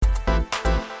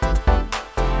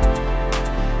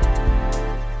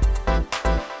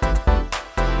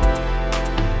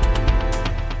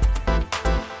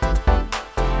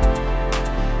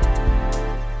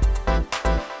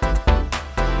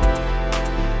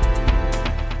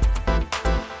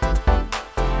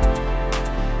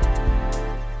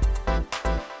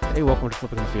Hey, welcome to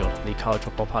Flipping the Field, the college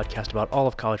football podcast about all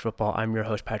of college football. I'm your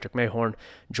host, Patrick Mayhorn,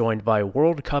 joined by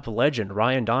World Cup legend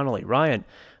Ryan Donnelly. Ryan,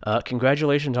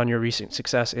 congratulations on your recent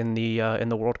success in the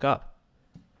World Cup.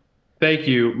 Thank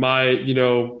you.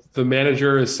 The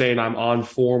manager is saying I'm on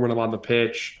form when I'm on the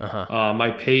pitch.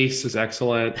 My pace is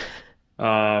excellent. What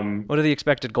are the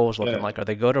expected goals looking uh, like? Are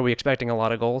they good? Are we expecting a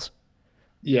lot of goals?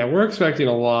 yeah, we're expecting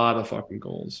a lot of fucking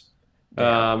goals.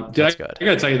 Damn, Dude, that's I good.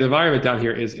 gotta tell you, the environment down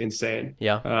here is insane.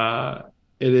 Yeah.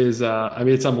 It is. I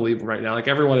mean, it's unbelievable right now. Like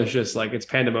everyone is just like it's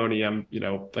pandemonium.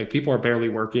 Like people are barely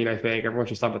working. I think everyone's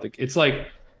just talking about it's like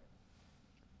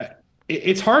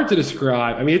it's hard to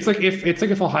describe. I mean, it's like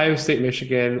if Ohio State,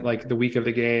 Michigan, like the week of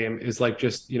the game is like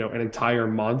just an entire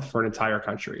month for an entire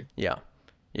country. Yeah.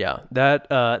 Yeah, that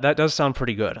does sound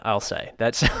pretty good. I'll say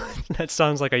that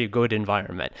sounds like a good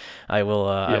environment. I will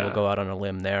Yeah. go out on a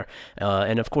limb there,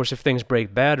 and of course, if things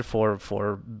break bad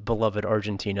for beloved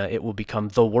Argentina, it will become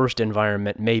the worst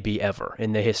environment maybe ever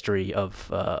in the history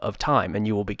of time, and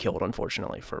you will be killed,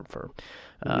 unfortunately,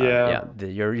 Yeah.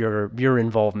 your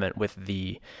involvement with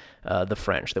the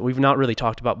French that we've not really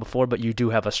talked about before, but you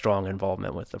do have a strong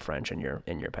involvement with the French in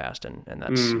your past, and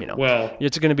that's Well,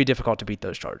 it's going to be difficult to beat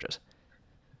those charges.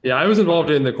 yeah, I was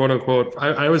involved in the quote unquote.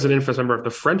 I was an infamous member of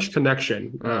the French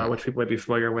Connection, Mm, which people might be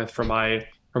familiar with from my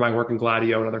work in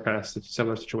Gladio and other kind of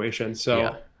similar situations.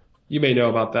 yeah, So you may know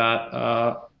about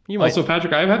that. you might. Also,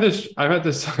 Patrick, I've had this, I've had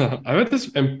this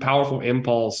powerful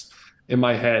impulse in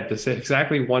my head to say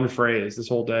exactly one phrase this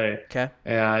whole day, Okay.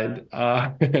 and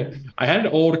I had an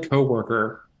old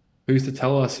coworker who used to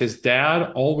tell us his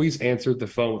dad always answered the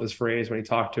phone with this phrase when he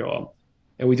talked to him,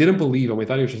 and we didn't believe him. We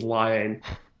thought he was just lying.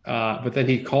 But then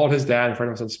he called his dad in front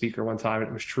of us on speaker one time, and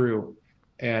it was true.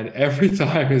 And every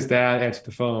time his dad answered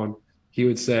the phone, he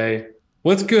would say,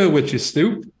 "What's good with you,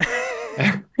 Snoop?"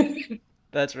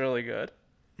 That's really good.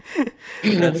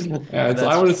 That's And so I that's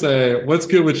want to say, "What's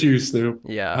good with you, Snoop?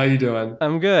 yeah. How you doing?"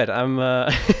 I'm good. I'm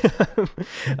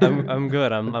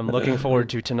good. I'm looking forward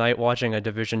to tonight watching a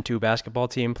Division Two basketball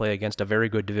team play against a very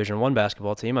good Division One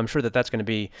basketball team. I'm sure that that's going to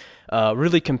be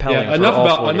really compelling Yeah, for enough all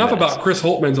about 40 enough minutes. about Chris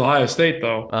Holtman's Ohio State,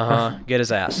 though. Uh-huh. Get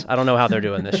his ass. I don't know how they're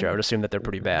doing this year. I would assume that they're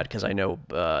pretty bad because I know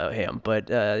him. But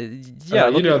yeah,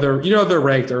 looking. They're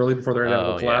ranked early before their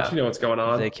inevitable Oh collapse. yeah, You know what's going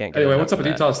on. they can't get Anyway, enough what's up of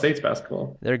with that. Utah State's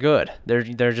basketball? They're good.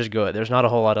 They're just good. There's not a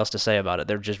whole lot else to say about it.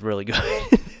 They're just really good.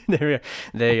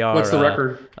 They are What's the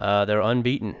record? they're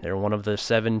unbeaten. They're one of the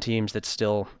 7 teams that's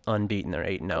still unbeaten. They're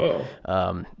 8-0.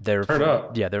 Whoa, They're turn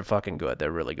up. yeah, they're fucking good.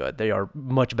 They're really good. They are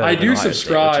much better I than do Ohio State, which is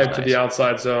subscribe to the nice.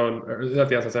 outside zone, or not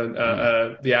the outside zone,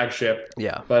 Mm, the ag ship,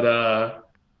 yeah. but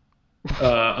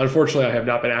unfortunately, I have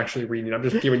not been actually reading. I'm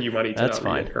just giving you money to That's not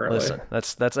read fine. it currently. Listen,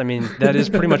 that's I mean, that is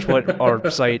pretty much what our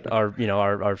site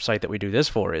that we do this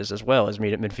for is as well as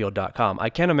meetatmidfield.com.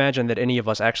 I can't imagine that any of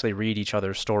us actually read each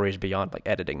other's stories beyond like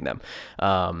editing them.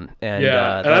 And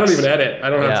Yeah, and I don't even that's edit. I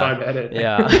don't have yeah. time to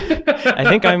Yeah. edit.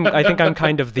 I think I'm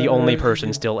kind of the only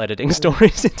person still editing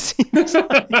stories, it seems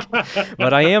like.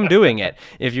 But I am doing it.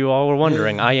 If you all were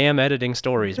wondering, I am editing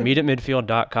stories.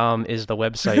 Meetatmidfield.com is the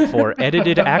website for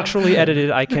actually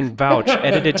edited, I can vouch,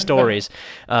 edited stories.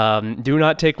 Do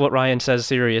not take what Ryan says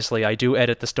seriously. I do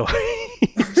edit the stories.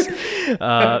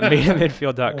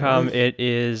 Meetatmidfield.com.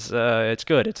 It's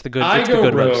good. It's I the go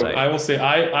good rogue. website. I will say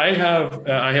I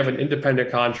have an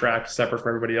independent contract separate from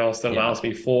everybody else that Yeah. allows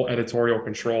me full editorial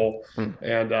control, Mm.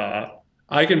 and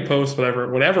I can post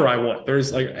whatever I want.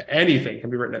 There's like anything can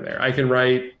be written in there. I can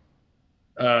write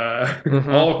Mm-hmm.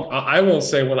 all. I won't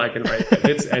say what I can write, but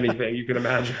it's anything you can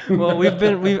imagine. Well,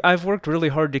 I've worked really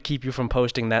hard to keep you from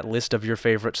posting that list of your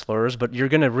favorite slurs, but you're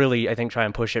gonna really, I think, try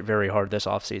and push it very hard this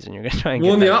off season. You're gonna try and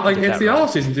Well, get it's that the right. off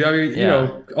season, dude. I mean, Yeah,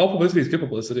 all publicity is good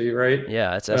publicity, right?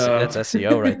 yeah, Uh, that's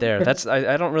SEO right there.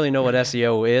 I don't really know what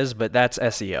SEO is, but that's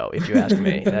SEO if you ask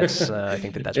me. That's I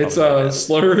think that's it's probably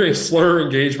what it a is. slur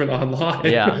engagement online.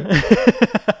 Yeah.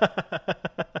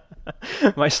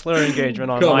 My slur engagement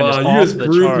Come online is on, you off just the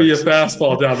grooved me a charts.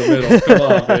 fastball down the middle. Come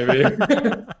on,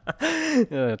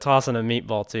 baby. Tossing a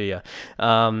meatball to you.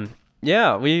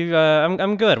 Yeah,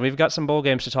 I'm good. We've got some bowl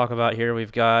games to talk about here.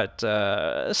 We've got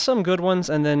some good ones,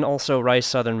 and then also Rice,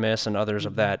 Southern Miss, and others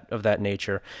of that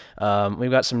nature.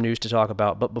 We've got some news to talk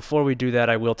about. But before we do that,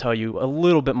 I will tell you a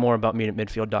little bit more about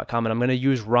meetatmidfield.com, and I'm going to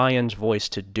use Ryan's voice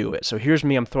to do it. So here's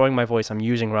me. I'm throwing my voice. I'm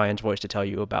using Ryan's voice to tell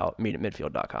you about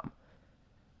meetatmidfield.com.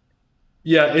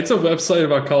 Yeah, it's a website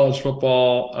about college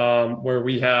football where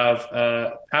we have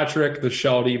Patrick the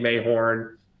Sheldy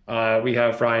Mayhorn, we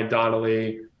have Ryan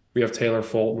Donnelly, we have Taylor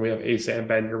Fulton, we have Asan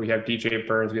Bender, we have DJ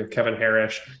Burns, we have Kevin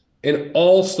Harris, an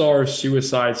all-star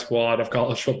suicide squad of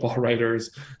college football writers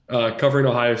covering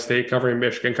Ohio State, covering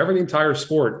Michigan, covering the entire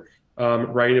sport.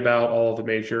 writing about all the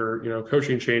major,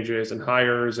 coaching changes and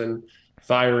hires and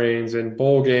firings and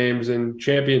bowl games and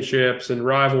championships and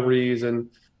rivalries. And,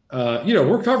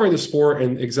 we're covering the sport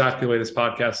in exactly the way this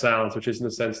podcast sounds, which is in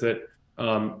the sense that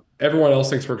everyone else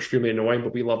thinks we're extremely annoying,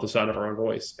 but we love the sound of our own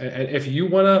voice. And if you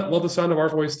want to love the sound of our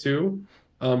voice too,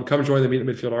 come join the Meet at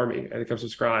Midfield Army and come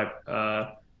subscribe.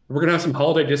 We're gonna have some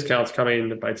holiday discounts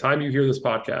coming by the time you hear this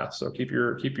podcast, so keep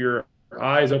your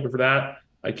eyes open for that.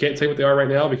 I can't tell you what they are right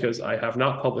now because I have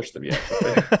not published them yet.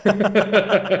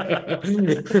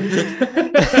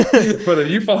 But if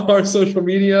you follow our social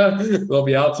media, they'll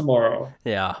be out tomorrow.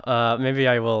 Yeah, maybe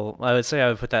I will. I would say I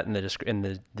would put that in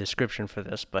the description for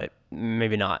this, but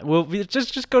maybe not.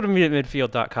 Just go to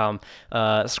meetatmidfield.com,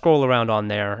 scroll around on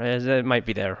there. It might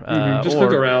be there. Just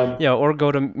click around. Yeah, or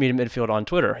go to Meet at Midfield on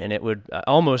Twitter, and it would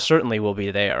almost certainly will be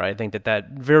there. I think that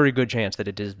very good chance that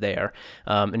it is there.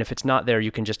 And if it's not there, you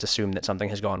can just assume that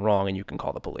something has gone wrong, and you can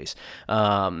call the police.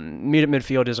 Meet at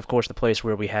Midfield is, of course, the place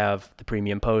where we have the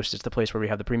premium post. It's the place where we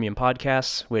have the premium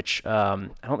podcasts, which I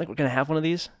don't think we're going to have one of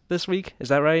these this week. Is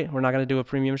that right? We're not going to do a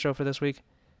premium show for this week?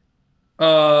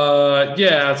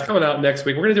 Yeah, it's coming out next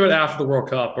week. We're gonna do it after the World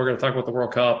Cup. We're gonna talk about the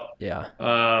World Cup. Yeah.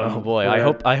 Oh boy,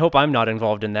 I hope I'm not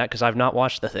involved in that because I've not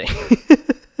watched the thing.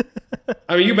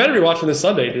 I mean, you better be watching this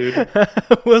Sunday, dude.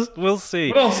 We'll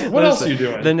see. What else are you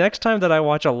doing? The next time that I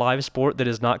watch a live sport that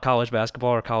is not college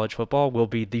basketball or college football will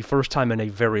be the first time in a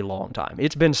very long time.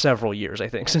 It's been several years, I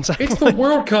think, since It's the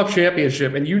World Cup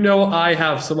championship, and I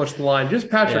have so much to line. Just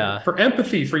Patrick, for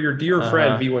empathy for your dear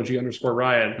friend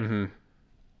V1G_Ryan. Mm-hmm.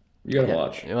 You gotta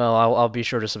watch. Well, I'll be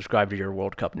sure to subscribe to your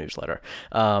World Cup newsletter.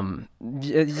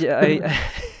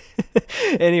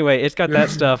 Anyway, it's got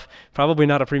that stuff. Probably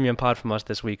not a premium pod from us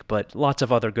this week, but lots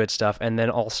of other good stuff. And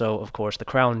then also, of course, the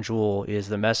crown jewel is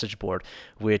the message board,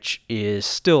 which is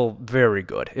still very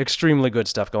good. Extremely good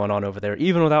stuff going on over there,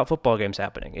 even without football games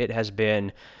happening. It has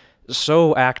been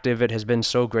so active. It has been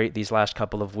so great these last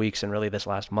couple of weeks, and really this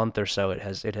last month or so. It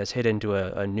has hit into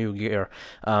a new gear.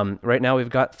 Right now,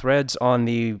 we've got threads on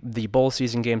the bowl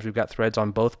season games. We've got threads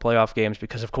on both playoff games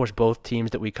because, of course, both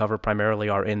teams that we cover primarily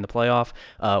are in the playoff.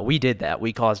 We did that.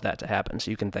 We caused that to happen,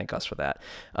 so you can thank us for that.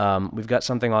 We've got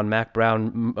something on Mac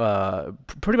Brown,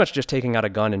 pretty much just taking out a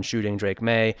gun and shooting Drake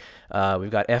May.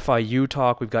 We've got FIU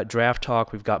talk. We've got draft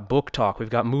talk. We've got book talk. We've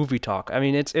got movie talk. I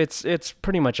mean, it's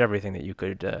pretty much everything that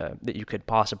you could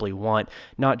possibly want,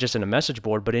 not just in a message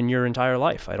board, but in your entire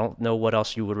life. I don't know what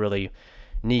else you would really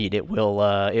need. It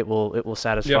will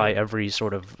satisfy every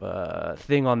sort of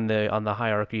thing on the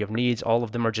hierarchy of needs. All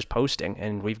of them are just posting,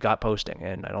 and we've got posting,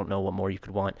 and I don't know what more you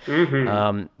could want.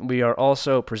 We are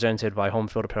also presented by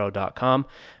homefieldapparel.com,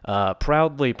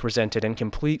 proudly presented and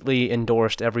completely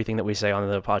endorsed. Everything that we say on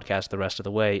the podcast the rest of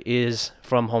the way is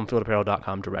from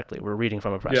homefieldapparel.com directly. We're reading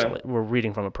from a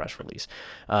press release.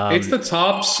 It's the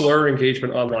top slur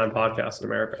engagement online podcast in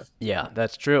America. Yeah,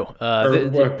 that's true.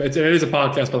 It is a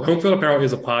podcast, but Homefield Apparel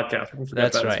is a podcast. We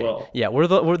forget that's that right. as well. Yeah, we're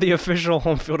the official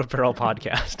Homefield Apparel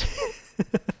podcast.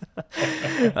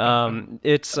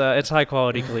 It's high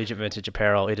quality collegiate vintage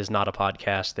apparel. It is not a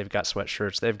podcast. They've got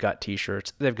sweatshirts, they've got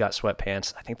t-shirts, they've got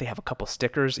sweatpants. I think they have a couple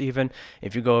stickers even.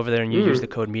 If you go over there and you use the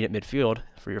code Meet at Midfield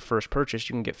for your first purchase,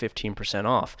 you can get 15%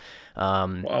 off.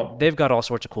 Wow. They've got all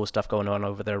sorts of cool stuff going on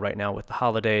over there right now with the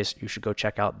holidays. You should go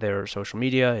check out their social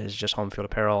media. It's just Homefield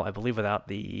Apparel, I believe, without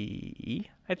the E,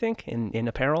 I think, in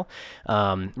apparel.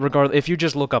 Regardless, if you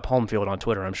just look up Homefield on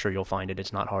Twitter, I'm sure you'll find it.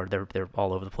 It's not hard. They're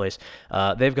all over the place.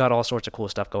 They've got all sorts of cool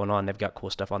stuff going on. They've got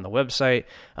cool stuff on the website.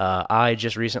 I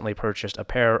just recently purchased a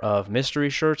pair of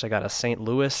mystery shirts. I got a St.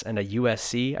 Louis and a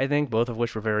USC, I think, both of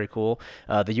which were very cool.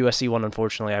 The USC one,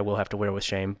 unfortunately, I will have to wear with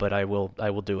shame, but I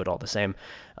will do it all the same.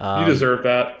 You deserve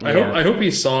that. Yeah. I hope he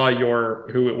saw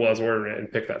who it was ordering it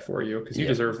and picked that for you, because you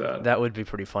deserve that. That would be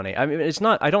pretty funny. I mean,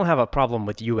 I don't have a problem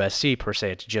with USC per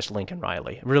se. It's just Lincoln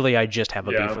Riley. Really, I just have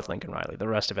a beef with Lincoln Riley. The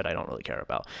rest of it, I don't really care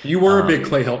about. You were a big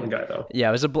Clay Helton guy, though.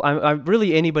 Yeah, I'm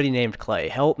really anybody named Clay.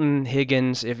 Helton,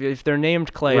 Higgins. If they're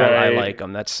named Clay, I like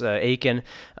them. That's Aiken.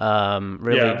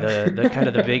 The kind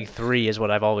of the big three is what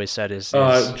I've always said is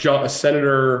Senator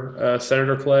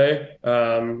Clay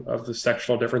of the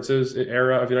sectional differences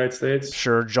era of the United States.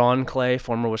 Sure, John Clay,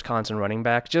 former Wisconsin running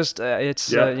back. Just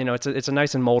it's a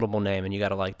nice and moldable name, and you got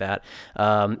to like that.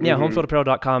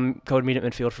 Homefieldapparel.com, code Meet at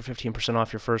Midfield for 15%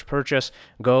 off your first purchase.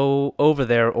 Go over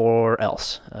there, or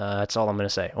else. That's all I'm going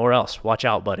to say. Or else, watch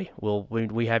out, buddy.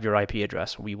 We have your IP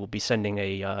address. We will be sending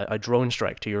a drone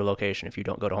strike to your location if you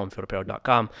don't go to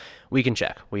homefieldapparel.com. We can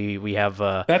check. We have.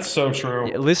 That's so true.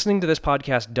 Listening to this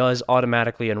podcast does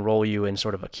automatically enroll you in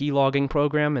sort of a keylogging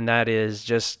program, and that is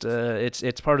just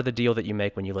it's part of the deal that you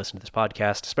make when you listen to this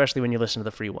podcast, especially when you listen to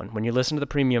the free one. When you listen to the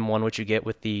premium one, which you get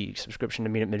with the subscription to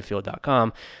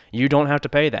meetatmidfield.com, you don't have to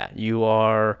pay that. You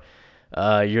are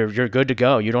you're good to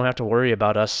go. You don't have to worry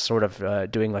about us sort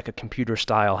of doing like a computer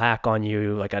style hack on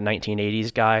you, like a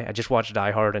 1980s guy. I just watched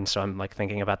Die Hard, and so I'm like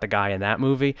thinking about the guy in that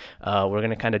movie. We're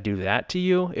gonna kind of do that to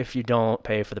you if you don't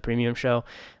pay for the premium show,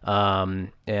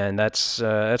 and that's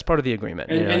part of the agreement.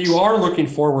 And you are looking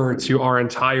forward to our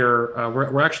entire.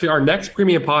 We're actually our next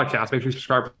premium podcast. Make sure you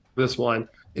subscribe for this one.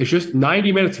 It's just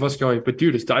 90 minutes of us going, but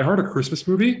dude, is Die Hard a Christmas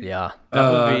movie? Yeah,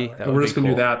 that we're just gonna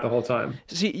do that the whole time.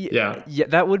 See, yeah,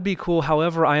 that would be cool.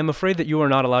 However, I am afraid that you are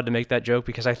not allowed to make that joke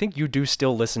because I think you do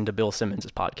still listen to Bill Simmons'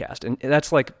 podcast, and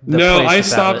that's like no, I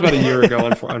stopped about a year ago.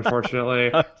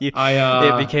 Unfortunately,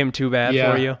 it became too bad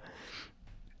for you.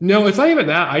 No, it's not even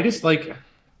that. I just like.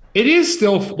 It is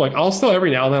still like I'll still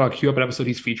every now and then I'll queue up an episode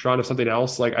he's featured on of something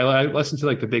else. Like I listen to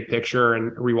like the Big Picture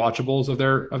and rewatchables of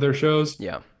their shows.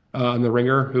 Yeah. And The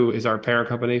Ringer, who is our parent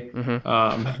company. Mm-hmm.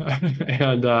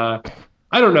 And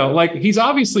I don't know, like he's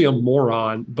obviously a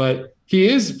moron, but he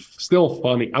is still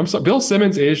funny. Bill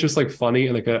Simmons is just like funny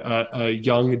in like a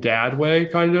young dad way,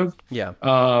 kind of. Yeah.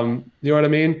 You know what I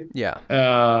mean? Yeah.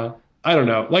 I don't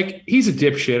know. Like he's a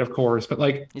dipshit, of course, but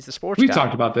like he's a sports we've guy.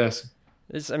 talked about this.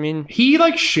 He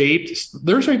like shaped.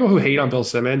 There's some people who hate on Bill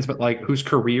Simmons, but like whose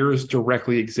careers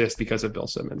directly exist because of Bill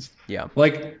Simmons. Yeah.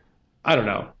 Like, I don't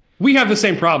know. We have the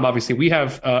same problem. Obviously, we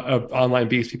have online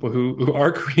beast people who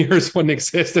our careers wouldn't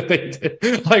exist if they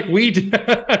did. Like we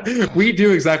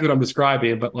do exactly what I'm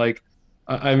describing. But like,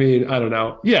 I mean, I don't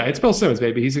know. Yeah, it's Bill Simmons,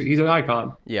 baby. He's an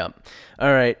icon. Yeah.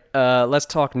 All right. Let's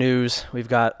talk news. We've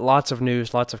got lots of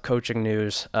news, lots of coaching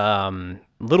news.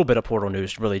 A little bit of portal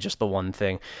news, really just the one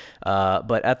thing.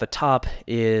 But at the top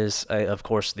is, of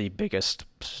course, the biggest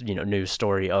news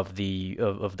story of the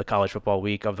college football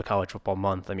week, of the college football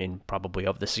month. I mean, probably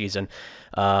of the season.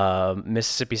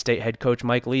 Mississippi State head coach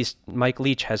Mike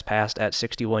Leach has passed at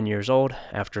 61 years old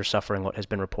after suffering what has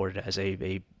been reported as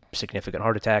a significant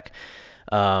heart attack.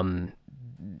 I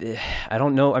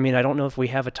don't know. I mean, I don't know if we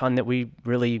have a ton that we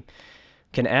really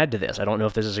can add to this. I don't know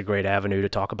if this is a great avenue to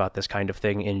talk about this kind of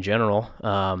thing in general,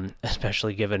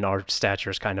 especially given our stature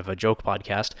is kind of a joke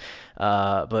podcast.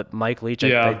 But Mike Leach,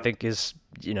 I think, is,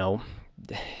 a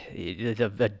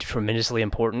tremendously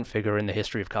important figure in the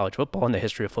history of college football and the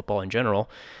history of football in general.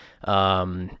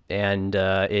 And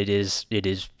it is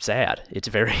sad. It's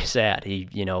very sad.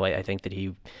 I think that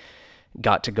he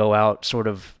got to go out sort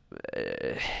of,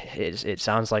 it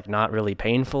sounds like not really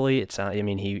painfully.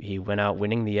 He went out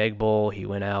winning the Egg Bowl. He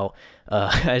went out,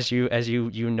 as you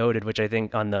noted, which I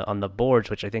think on the boards,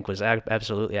 which I think was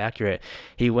absolutely accurate.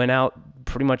 He went out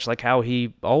pretty much like how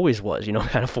he always was,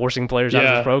 kind of forcing players out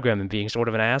of the program and being sort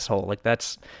of an asshole. Like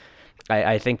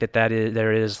I think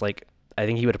I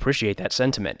think he would appreciate that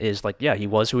sentiment. Is like, yeah, he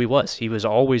was who he was. He was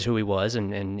always who he was,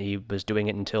 and he was doing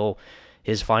it until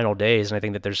his final days. And I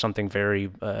think that there's something very,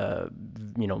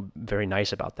 very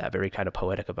nice about that, very kind of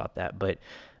poetic about that. But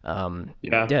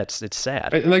it's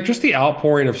sad. And like just the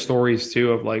outpouring of stories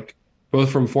too, of like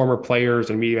both from former players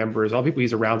and media members, all people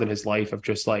he's around in his life, of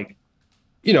just like,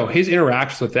 his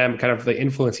interactions with them, kind of the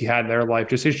influence he had in their life,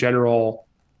 just his general,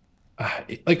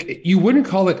 like you wouldn't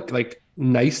call it like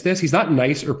niceness. He's not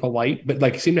nice or polite, but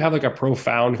like seemed to have like a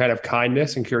profound kind of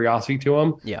kindness and curiosity to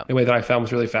him. Yeah. The way that I found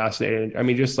was really fascinating. I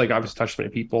mean, just like obviously touched many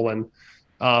people, and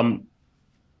man.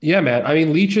 I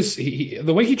mean, Leach is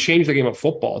the way he changed the game of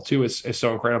football too is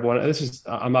so incredible. And this is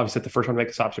I'm obviously the first one to make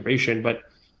this observation, but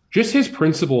just his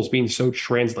principles being so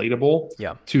translatable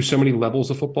to so many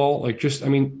levels of football, like just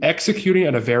executing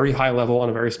at a very high level on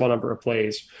a very small number of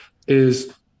plays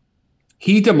is.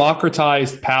 He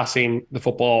democratized passing the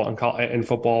football in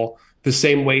football the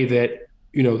same way that,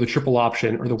 the triple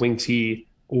option or the wing tee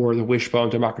or the wishbone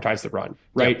democratized the run,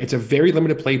 right? Yep. It's a very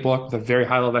limited playbook with a very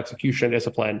high level of execution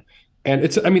discipline. And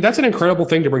that's an incredible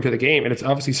thing to bring to the game. And it's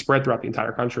obviously spread throughout the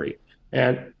entire country.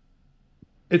 And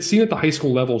it's seen at the high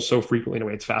school level so frequently in a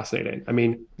way it's fascinating. I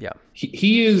mean,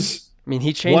 he is...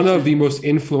 he changed one of the most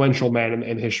influential men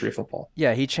in the history of football.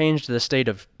 Yeah, he changed the state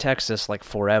of Texas like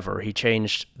forever. He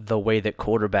changed the way that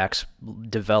quarterbacks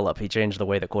develop. He changed the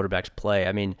way that quarterbacks play.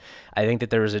 I mean, I think that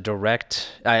there is a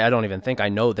direct, I don't even think, I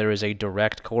know there is a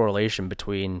direct correlation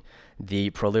between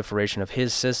the proliferation of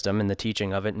his system and the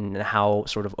teaching of it and how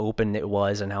sort of open it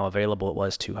was and how available it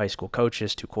was to high school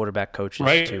coaches, to quarterback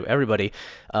coaches, to everybody.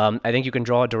 I think you can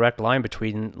draw a direct line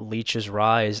between Leach's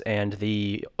rise and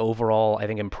the overall, I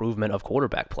think, improvement of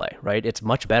quarterback play, right? It's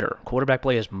much better. Quarterback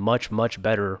play is much, much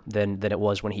better than it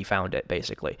was when he found it,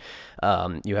 basically.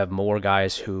 You have more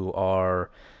guys who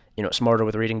are smarter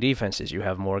with reading defenses. You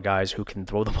have more guys who can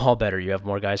throw the ball better. You have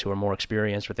more guys who are more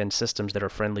experienced within systems that are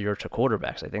friendlier to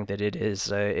quarterbacks. I think that it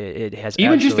has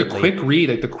Even just the absolutely. quick read,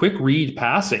 like the quick read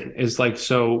passing is like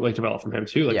so like developed from him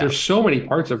too. Like Yeah. there's so many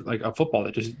parts of like a football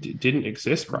that just didn't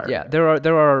exist prior to Yeah, him.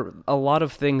 there are a lot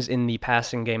of things in the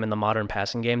passing game, in the modern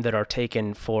passing game, that are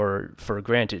taken for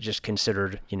granted, just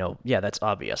considered, yeah, that's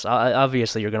obvious.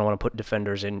 Obviously, you're going to want to put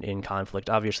defenders in conflict.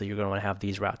 Obviously, you're going to want to have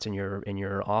these routes in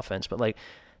your offense, but like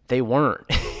they weren't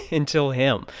until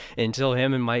him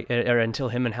and Mike, or until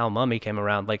him and Hal Mummy came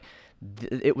around. Like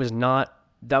it was not.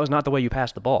 That was not the way you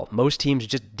passed the ball. Most teams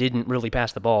just didn't really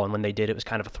pass the ball, and when they did, it was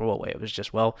kind of a throwaway. It was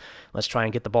just, well, let's try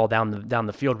and get the ball down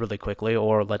the field really quickly,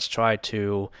 or let's try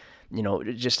to,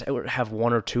 just have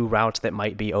one or two routes that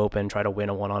might be open, try to win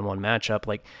a one-on-one matchup.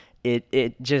 Like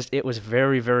it was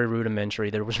very, very rudimentary.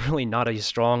 There was really not a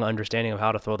strong understanding of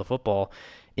how to throw the football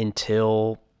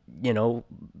until you know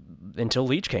until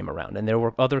Leach came around, and there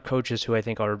were other coaches who I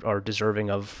think are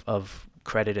deserving of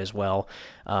credit as well.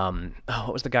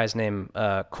 What was the guy's name?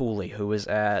 Cooley, who was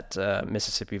at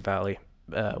Mississippi Valley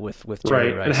with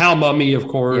Jerry Right. And Rice. Hal Mummy, of Yeah,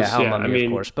 course. Hal Yeah. I Mummy, of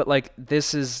mean, course. But like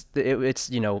this is it's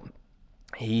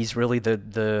he's really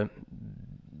the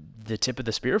tip of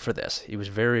the spear for this. He was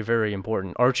very, very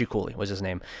important. Archie Cooley was his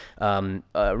name.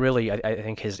 Really, I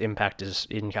think his impact is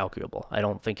incalculable. I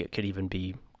don't think it could even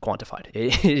be quantified.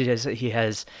 He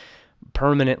has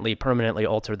permanently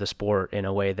altered the sport in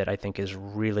a way that I think is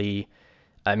really.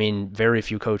 I mean, very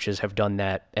few coaches have done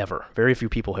that ever. Very few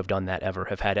people have done that ever.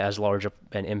 Have had as large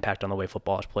an impact on the way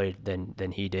football is played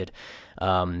than he did,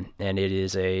 and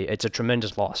it's a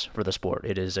tremendous loss for the sport.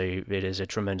 It is a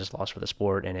tremendous loss for the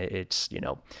sport, and it's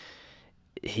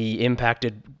he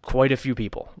impacted quite a few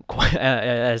people,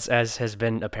 as has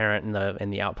been apparent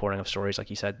in the outpouring of stories, like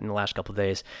you said, in the last couple of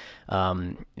days.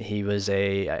 He was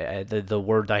the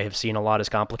word I have seen a lot is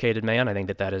complicated man. I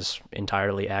think that is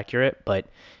entirely accurate, but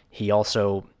he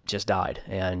also just died,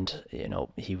 and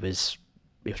it was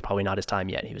probably not his time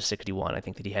yet. He was 61. I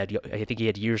think he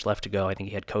had years left to go. I think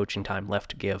he had coaching time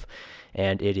left to give,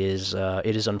 and it is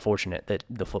unfortunate that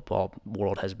the football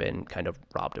world has been kind of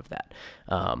robbed of that.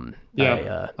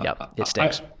 yeah. Yeah, it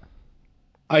stinks.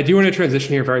 I do want to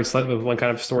transition here very slightly with one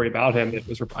kind of story about him. It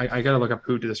was I got to look up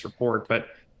who did this report, but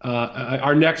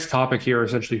our next topic here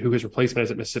is essentially who his replacement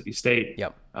is at Mississippi State.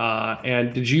 Yep.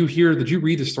 And did you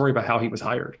read the story about how he was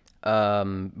hired?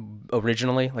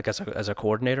 Originally, like as a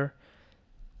coordinator.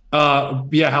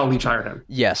 Yeah, how Leach hired him.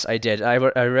 Yes, I did. I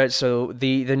read. So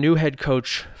the new head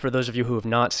coach, for those of you who have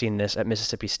not seen this at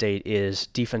Mississippi State, is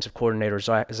defensive coordinator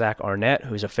Zach Arnett,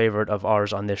 who's a favorite of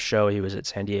ours on this show. He was at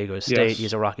San Diego State. Yes.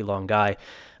 He's a Rocky Long guy.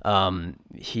 There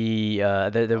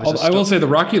was I will say the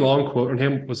Rocky Long quote on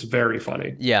him was very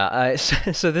funny. Yeah,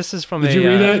 so this is from Did you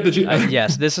read that? Did you?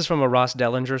 yes, this is from a Ross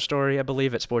Dellinger story, I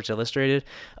believe, at Sports Illustrated.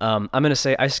 I'm gonna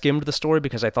say I skimmed the story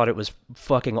because I thought it was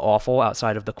fucking awful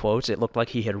outside of the quotes. It looked like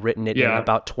he had written it in Yeah.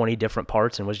 about 20 different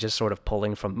parts and was just sort of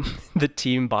pulling from the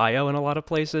team bio in a lot of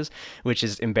places, which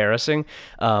is embarrassing.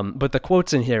 But the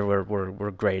quotes in here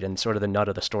were great, and sort of the nut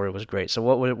of the story was great. So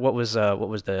what was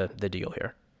the deal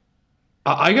here?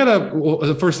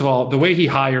 Well, first of all, the way he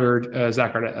hired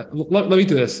Zach Arnett. Let me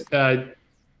do this.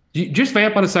 Just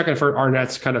vamp on a second for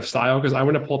Arnett's kind of style, because I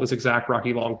want to pull this exact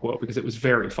Rocky Long quote because it was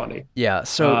very funny. Yeah,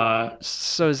 so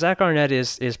Zach Arnett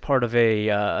is part of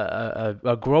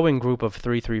a growing group of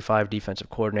 3-3-5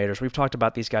 defensive coordinators. We've talked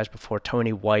about these guys before.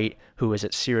 Tony White, who was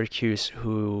at Syracuse,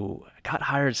 who got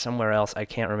hired somewhere else. I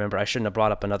can't remember. I shouldn't have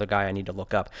brought up another guy I need to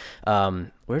look up.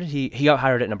 Where did he got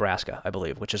hired at Nebraska, I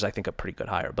believe, which is I think a pretty good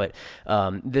hire. But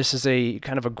this is a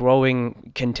kind of a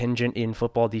growing contingent in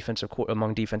football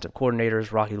among defensive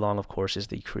coordinators. Rocky Long, of course, is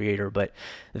the creator, but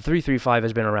the 3-3-5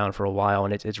 has been around for a while,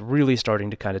 and it's really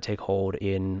starting to kind of take hold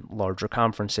in larger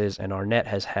conferences, and Arnett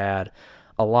has had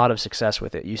a lot of success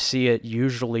with it. You see it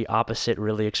usually opposite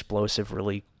really explosive,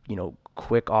 really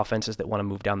quick offenses that want to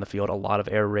move down the field. A lot of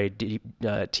air raid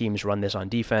teams run this on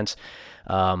defense.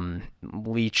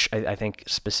 Leach, I think,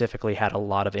 specifically had a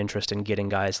lot of interest in getting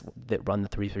guys that run the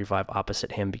 3-3-5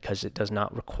 opposite him because it does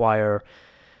not require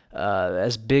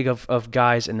as big of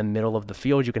guys in the middle of the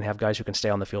field. You can have guys who can stay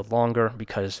on the field longer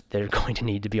because they're going to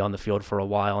need to be on the field for a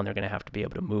while, and they're going to have to be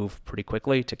able to move pretty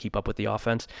quickly to keep up with the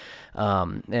offense.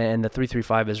 And the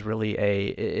 3-3-5 is really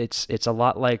it's a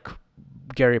lot like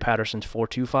Gary Patterson's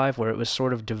 4-2-5, where it was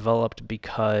sort of developed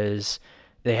because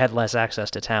they had less access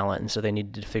to talent, and so they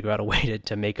needed to figure out a way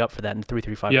to make up for that. And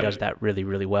 3-3-5 does that really,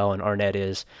 really well. And Arnett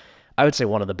is, I would say,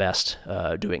 one of the best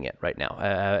doing it right now,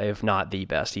 if not the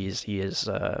best. He is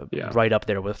right up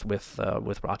there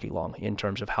with Rocky Long in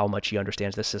terms of how much he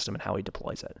understands the system and how he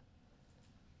deploys it.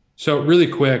 So really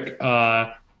quick,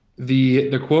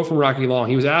 the quote from Rocky Long,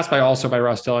 he was asked by Ross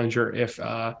Dellinger if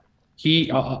he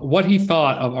what he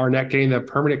thought of Arnett getting the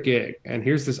permanent gig. And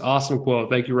here's this awesome quote.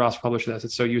 Thank you, Ross, for publishing this.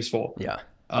 It's so useful. Yeah.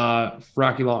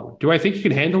 Rocky Long, do I think he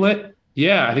can handle it?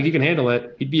 Yeah, I think he can handle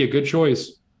it. He'd be a good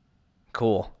choice.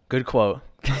 Cool. Good quote.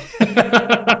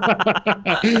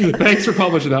 Thanks for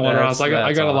publishing that one, Ross. I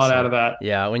got a lot out of that.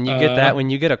 Yeah, when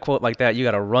you get a quote like that, you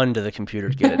got to run to the computer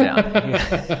to get it down.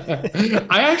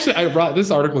 I brought this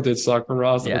article did suck from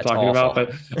Ross that we're talking about,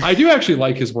 but I do actually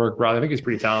like his work, bro. I think he's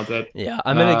pretty talented. Yeah,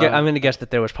 I'm gonna guess that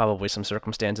there was probably some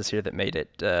circumstances here that made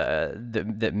it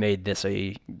that made this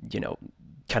a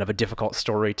kind of a difficult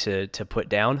story to put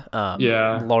down.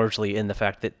 Largely in the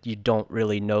fact that you don't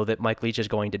really know that Mike Leach is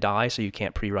going to die, so you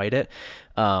can't pre-write it.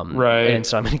 Right. And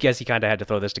so I'm gonna guess he kind of had to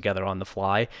throw this together on the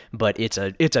fly. But it's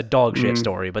a dog shit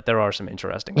story. But there are some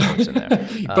interesting points in there.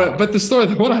 But the story,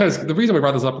 the reason we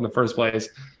brought this up in the first place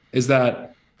is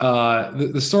that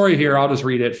the story here. I'll just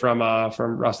read it from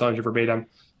Ross Dellinger verbatim.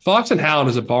 Fox and Hound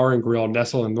is a bar and grill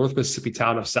nestled in the North Mississippi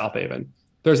town of South Haven.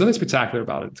 There's nothing spectacular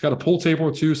about it. It's got a pool table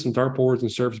or two, some dartboards,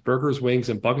 and serves burgers, wings,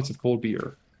 and buckets of cold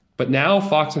beer. But now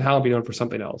Fox and Hound will be known for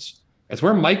something else. It's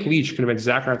where Mike Leach convinced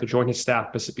Zach Arnett to join his staff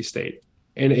at Mississippi State.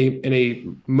 In a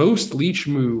most Leach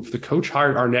move, the coach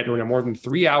hired Arnett during a more than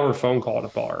 3-hour phone call at a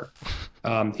bar.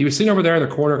 He was sitting over there in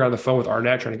the corner, got on the phone with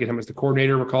Arnett, trying to get him as the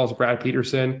coordinator, recalls Brad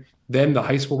Peterson, then the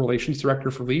high school relations director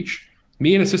for Leach.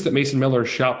 Me and assistant Mason Miller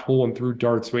shot pool and threw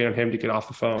darts waiting on him to get off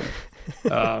the phone.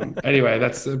 Anyway,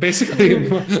 that's basically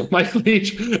Mike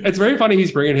Leach. It's very funny.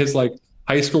 He's bringing his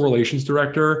high school relations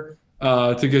director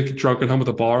to get drunk at home at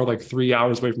the bar 3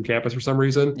 hours away from campus for some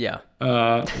reason. Yeah.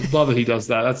 Love that he does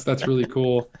that. That's really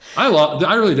cool. I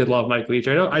really did love Mike Leach.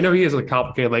 I know he has a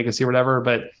complicated legacy or whatever,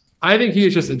 but I think he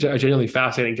is just a genuinely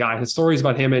fascinating guy. His stories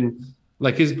about him and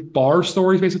his bar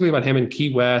stories basically about him in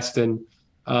Key West and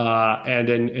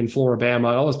in Floribama and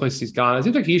all those places he's gone. It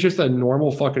seems like he's just a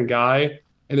normal fucking guy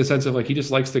in the sense of he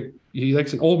likes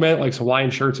an old man that likes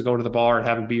Hawaiian shirts and going to the bar and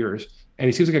having beers. And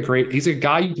he seems like he's a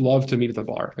guy you'd love to meet at the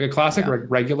bar. Like a classic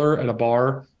regular at a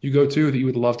bar you go to that you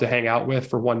would love to hang out with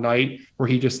for one night, where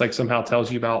he just somehow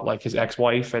tells you about his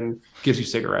ex-wife and gives you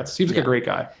cigarettes. Seems like a great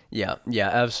guy. Yeah,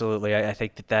 absolutely. I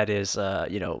think that is,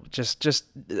 just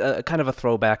kind of a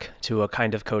throwback to a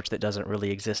kind of coach that doesn't really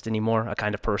exist anymore, a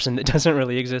kind of person that doesn't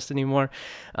really exist anymore.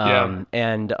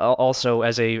 And also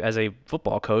as a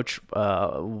football coach,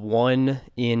 one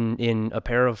in a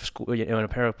pair of in a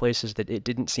pair of places that it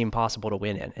didn't seem possible to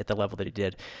win in at the level that he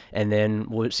did, and then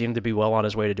seemed to be well on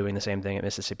his way to doing the same thing at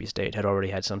Mississippi State. Had already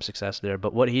had some success there,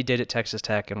 but what he did at Texas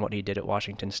Tech and what he did at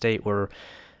Washington State were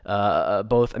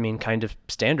both, kind of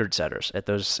standard setters at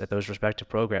those respective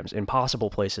programs. Impossible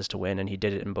places to win, and he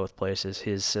did it in both places.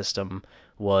 His system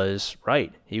was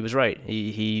right. He was right.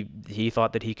 He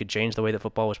thought that he could change the way that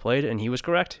football was played, and he was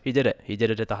correct. He did it. He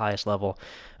did it at the highest level,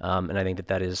 and I think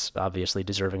that is obviously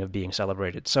deserving of being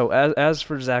celebrated. So as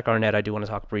for Zach Arnett, I do want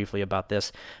to talk briefly about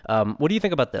this. What do you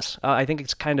think about this? I think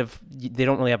it's kind of, they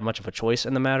don't really have much of a choice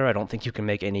in the matter. I don't think you can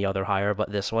make any other hire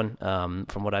but this one.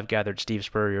 From what I've gathered, Steve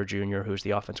Spurrier Jr., who's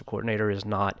the offensive coordinator, is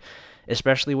not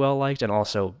especially well liked, and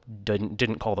also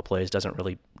didn't call the plays, doesn't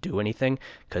really do anything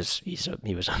because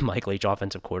he was a Mike Leach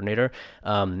offensive coordinator.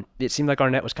 It seemed like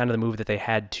Arnett was kind of the move that they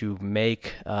had to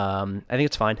make. I think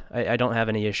it's fine. I don't have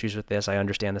any issues with this. I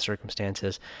understand the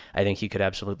circumstances. I think he could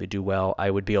absolutely do well.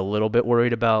 I would be a little bit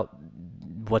worried about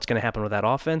what's going to happen with that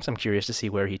offense. I'm curious to see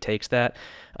where he takes that,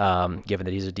 given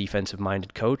that he's a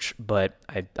defensive-minded coach. But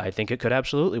I think it could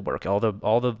absolutely work. All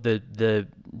the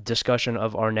discussion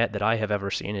of Arnett that I have ever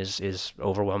seen is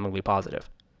overwhelmingly positive.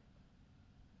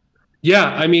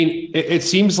 Yeah, it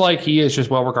seems like he is just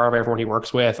well regarded by everyone he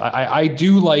works with. I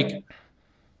do like.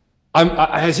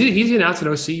 Has he announced an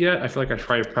OC yet? I feel like I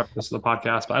try to prep this to the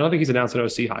podcast, but I don't think he's announced an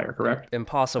OC hire. Correct?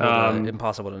 Impossible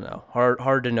to know.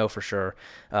 Hard to know for sure.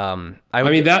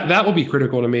 That will be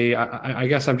critical to me. I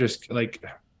guess I'm just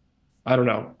I don't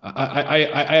know.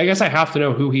 I guess I have to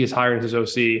know who he is hiring as his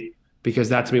OC, because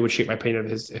that to me would shape my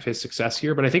opinion of his success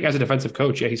here. But I think as a defensive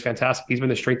coach, he's fantastic. He's been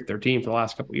the strength of their team for the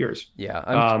last couple of years. Yeah,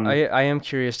 I am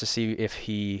curious to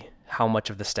see how much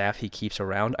of the staff he keeps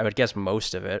around. I would guess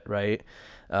most of it, right?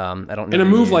 I don't know. In a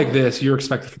move like this, you're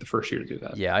expected for the first year to do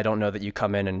that. Yeah, I don't know that you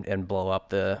come in and blow up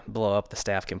the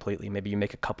staff completely. Maybe you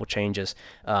make a couple changes.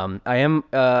 I'm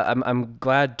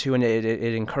glad to, and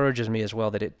it encourages me as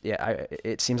well that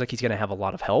it seems like he's going to have a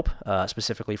lot of help,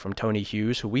 specifically from Tony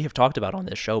Hughes, who we have talked about on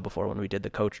this show before when we did the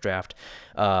coach draft.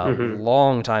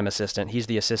 Long time assistant. He's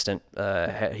the assistant.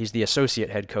 He's the associate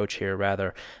head coach here,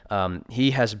 rather.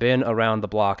 He has been around the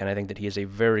block, and I think that he is a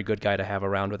very good guy to have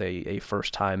around with a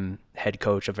first time head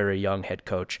coach coach, a very young head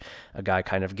coach, a guy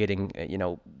kind of getting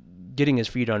his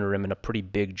feet under him in a pretty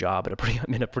big job at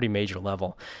a pretty major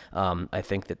level. I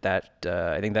think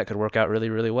that could work out really,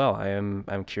 really well.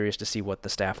 I'm curious to see what the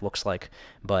staff looks like,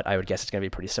 but I would guess it's going to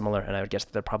be pretty similar, and I would guess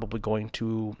that they're probably going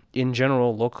to, in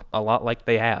general, look a lot like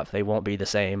they have. They won't be the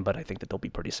same, but I think that they'll be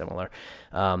pretty similar.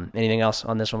 Anything else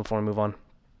on this one before we move on?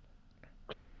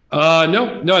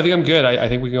 No, I think I'm good. I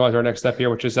think we can go on to our next step here,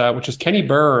 which is Kenny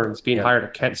Burns being hired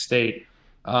at Kent State.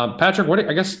 Patrick,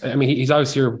 he's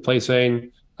obviously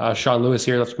replacing Sean Lewis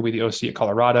here. That's going to be the OC at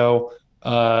Colorado.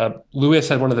 Lewis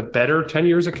had one of the better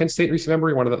tenures at Kent State in recent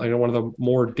memory. One of the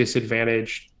more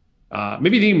disadvantaged,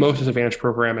 maybe the most disadvantaged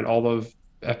program in all of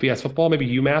FBS football. Maybe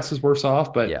UMass is worse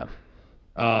off, but yeah,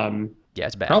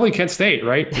 it's bad. Probably Kent State,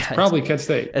 right? It's probably Kent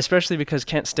State, especially because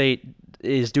Kent State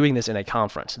is doing this in a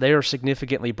conference. They are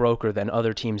significantly broker than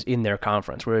other teams in their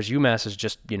conference, whereas UMass is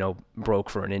just, broke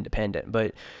for an independent.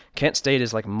 But Kent State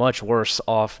is like much worse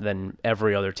off than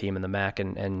every other team in the MAC,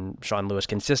 and Sean Lewis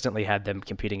consistently had them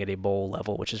competing at a bowl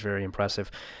level, which is very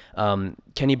impressive.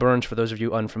 Kenny Burns, for those of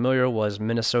you unfamiliar, was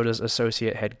Minnesota's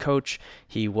associate head coach.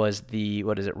 He was the,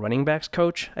 running backs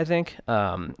coach, I think?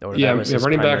 Running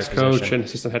backs coach and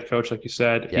assistant head coach, like you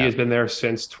said. Yeah. He has been there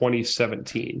since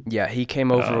 2017. Yeah, he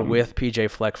came over with PJ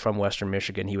Fleck from Western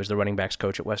Michigan. He was the running backs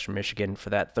coach at Western Michigan for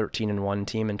that 13-1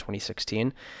 team in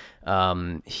 2016.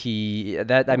 I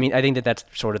think that's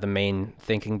sort of the main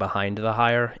thinking behind the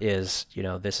hire is,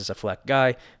 this is a Fleck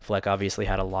guy. Fleck obviously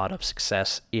had a lot of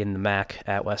success in the MAC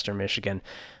at Western Michigan.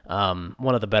 One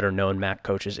of the better known MAC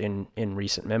coaches in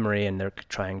recent memory, and they're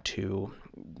trying to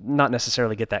not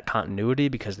necessarily get that continuity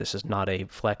because this is not a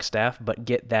Fleck staff, but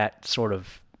get that sort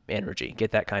of energy,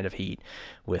 get that kind of heat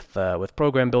with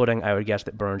program building. I would guess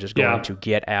that Burns is going to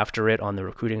get after it on the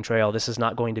recruiting trail. This is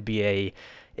not going to be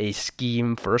a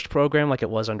scheme first program like it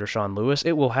was under Sean Lewis.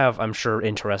 It will have, I'm sure,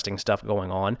 interesting stuff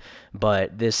going on,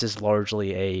 but this is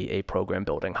largely a program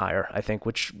building hire, I think,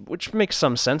 which makes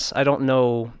some sense. I don't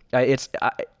know.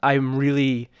 I'm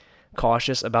really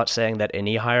cautious about saying that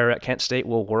any hire at Kent State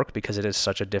will work because it is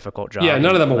such a difficult job. Yeah,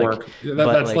 none of them will work.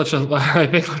 I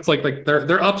think it's like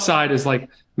their upside is like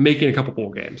making a couple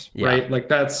bowl games, right? Like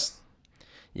that's.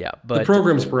 Yeah, but the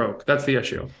program's broke. That's the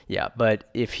issue. Yeah, but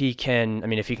if he can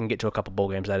get to a couple bowl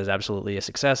games, that is absolutely a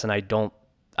success. And I think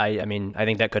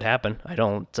that could happen. I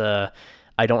don't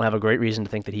have a great reason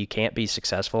to think that he can't be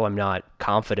successful. I'm not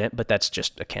confident, but that's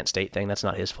just a Kent State thing. That's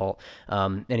not his fault.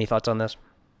 Any thoughts on this?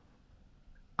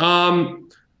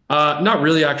 Not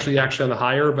really actually on the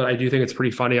hire, but I do think it's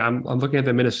pretty funny. I'm looking at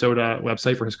the Minnesota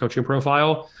website for his coaching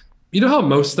profile. You know how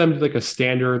most of them do like a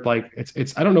standard, like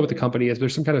it's I don't know what the company is.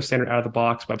 There's some kind of standard out of the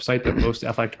box website that most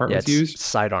athletic departments use.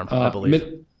 Sidearm, I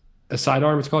believe. A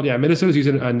Sidearm, it's called. Yeah, Minnesota's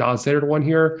using a non-standard one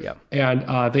here. Yeah.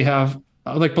 And they have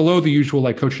like below the usual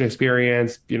like coaching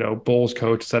experience, bowls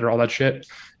coach, et cetera, all that shit.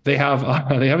 They have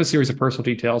a series of personal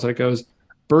details, and it goes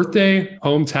birthday,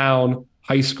 hometown,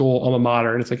 high school, alma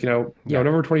mater, and it's like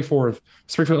November 24th,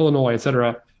 Springfield, Illinois, et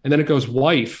cetera. And then it goes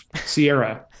wife,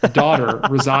 Sierra, daughter,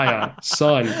 Rosiah,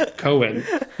 son, Cohen.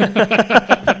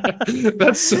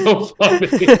 That's so funny.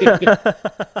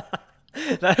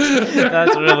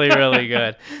 That's really, really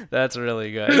good. That's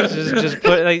really good. Just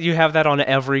put you have that on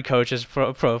every coach's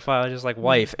profile, just like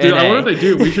wife. Dude, I wonder if they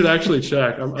do. We should actually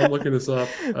check. I'm looking this up.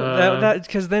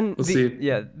 Because then let's see.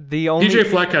 Yeah, the only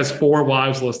PJ Fleck has 4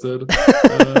 wives listed.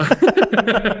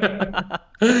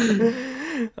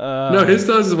 No, his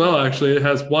does as well, actually. It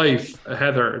has wife,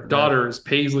 Heather, daughters,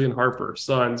 Paisley and Harper,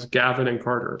 sons, Gavin and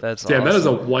Carter. That's awesome. That is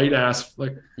a white ass,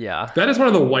 that is one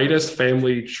of the whitest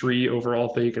family tree overall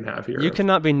thing you can have here. You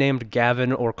cannot be named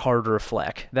Gavin or Carter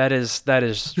Fleck. That is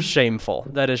shameful.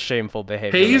 That is shameful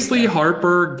behavior. Paisley,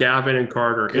 Harper, Gavin, and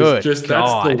Carter is just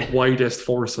that's the whitest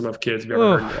foursome of kids you've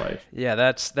ever heard in your life. Yeah,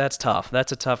 that's tough.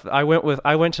 That's a tough. I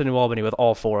went to New Albany with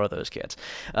all 4 of those kids.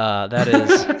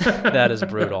 That is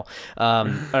brutal.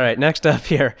 All right, next up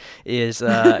here is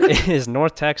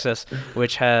North Texas,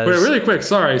 which has. Wait, really quick.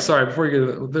 Sorry. Before you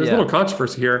get, there's a little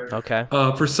controversy here. Okay.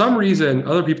 For some reason,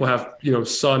 other people have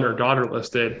son or daughter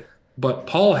listed, but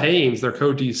Paul Haynes, their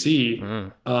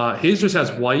co-DC, his just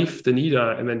has wife,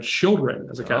 Danita, and then children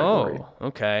as a category. Oh,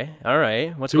 okay. All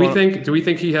right. Do we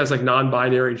think he has like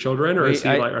non-binary children, or is he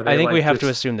like? Are they I think we have to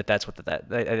assume that that's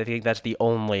I think that's the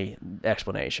only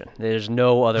explanation. There's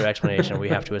no other explanation. We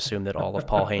have to assume that all of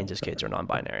Paul Haynes' kids are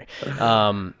non-binary.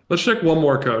 Let's check one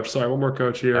more coach. Sorry, one more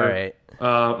coach here. All right.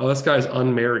 This guy's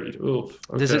unmarried. Oof.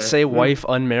 Does it Okay. say wife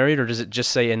unmarried, or does it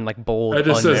just say in like bold It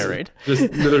just says unmarried?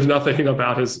 there's nothing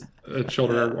about his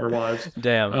children or wives.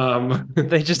 Damn. Um,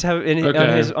 They just have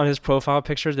okay. on his profile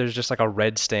picture. There's just like a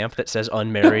red stamp that says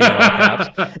unmarried in all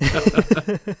caps.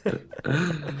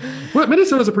 Well,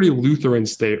 Minnesota's a pretty Lutheran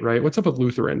state, right? What's up with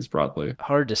Lutherans broadly?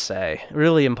 Hard to say.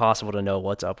 Really impossible to know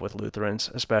what's up with Lutherans,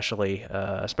 especially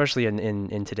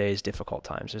in today's difficult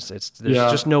times. There's Yeah,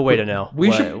 just no way to know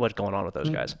we should what's going on with those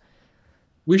guys.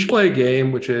 we should play a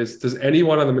game, which is, does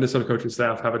anyone on the Minnesota coaching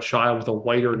staff have a child with a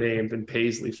whiter name than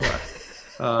Paisley Fleck?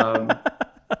 Um,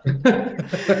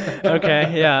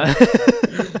 Okay, yeah.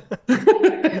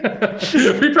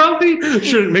 we probably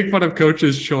shouldn't make fun of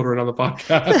coaches' children on the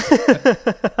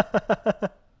podcast.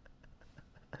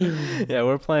 Yeah,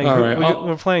 we're playing. All right.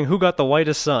 We're playing. Who got the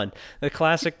whitest son? The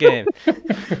classic game.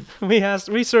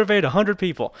 We surveyed 100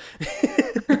 people. Who's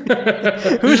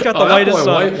got the Oh, that whitest boy,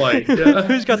 son? white. Yeah.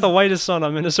 Who's got the whitest son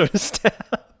on Minnesota staff?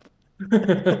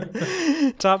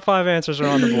 Top 5 answers are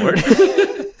on the board.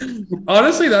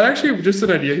 Honestly, that actually just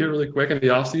an idea here really quick in the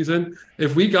off season.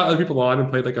 If we got other people on and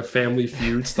played like a Family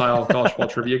Feud style college ball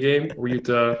trivia game where you had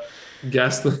to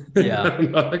guess the Yeah. I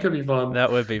don't know, that could be fun.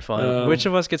 That would be fun. Which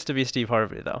of us gets to be Steve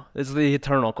Harvey, though? It's the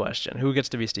eternal question. Who gets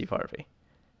to be Steve Harvey?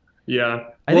 Yeah.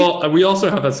 I Well, we also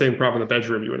have that same problem in the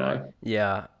bedroom, you and I.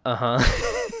 Yeah.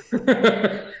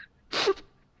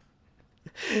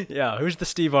 Yeah. Who's the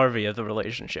Steve Harvey of the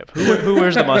relationship? Who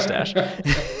wears the mustache?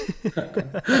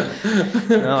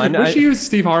 No, I know. Would you use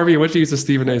Steve Harvey? Would you use a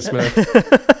Stephen A. Smith?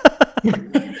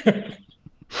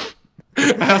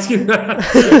 Asking that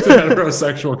to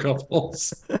heterosexual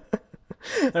couples.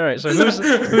 All right. So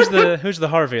who's the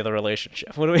Harvey of the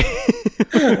relationship? What do we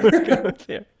go with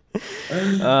here?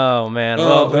 Oh man!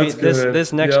 Oh, Well, that's good.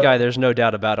 this next Yep. guy, there's no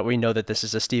doubt about it. We know that this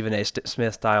is a Stephen A.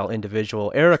 Smith style individual.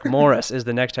 Eric Morris is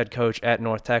the next head coach at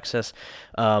North Texas.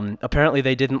 Apparently,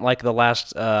 they didn't like the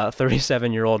last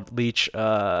 37-year-old Leach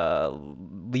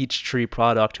Tree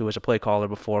product, who was a play caller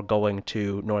before going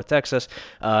to North Texas,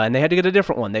 and they had to get a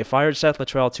different one. They fired Seth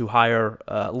Luttrell to hire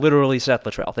literally Seth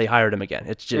Luttrell. They hired him again.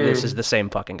 This is the same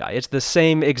fucking guy. It's the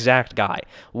same exact guy.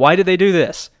 Why did they do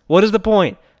this? What is the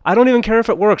point? I don't even care if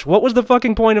it works. What was the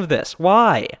fucking point of this?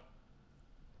 Why?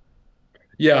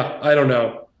 Yeah, I don't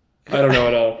know. I don't know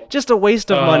at all. Just a waste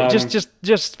of money. Um,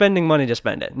 Just spending money to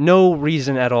spend it. No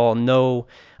reason at all.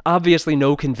 Obviously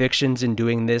no convictions in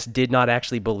doing this. Did not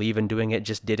actually believe in doing it.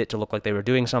 Just did it to look like they were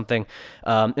doing something.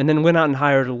 And then went out and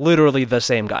hired literally the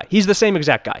same guy. He's the same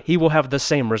exact guy. He will have the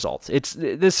same results.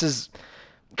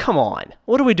 Come on.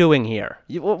 What are we doing here?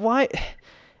 Why?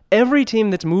 Every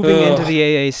team that's moving into the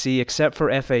AAC except for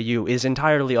FAU is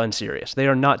entirely unserious. They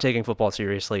are not taking football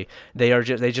seriously. They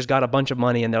just got a bunch of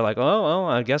money and they're like, oh well,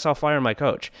 I guess I'll fire my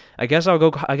coach. I guess I'll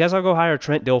go hire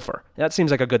Trent Dilfer. That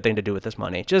seems like a good thing to do with this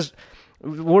money.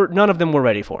 None of them were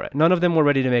ready for it. None of them were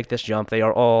ready to make this jump. They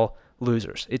are all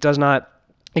losers. It does not.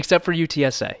 Except for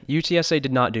UTSA. UTSA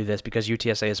did not do this because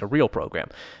UTSA is a real program.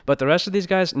 But the rest of these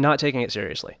guys not taking it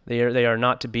seriously. They are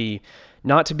not to be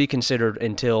considered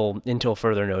until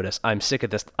further notice. I'm sick of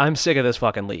this. I'm sick of this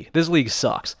fucking league. This league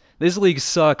sucks. This league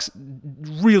sucks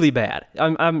really bad.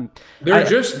 they're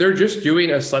just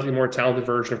doing a slightly more talented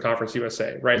version of Conference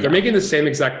USA, right? They're making the same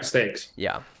exact mistakes.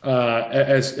 Yeah.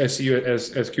 As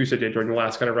CUSA did during the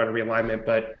last kind of round of realignment,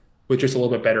 but with just a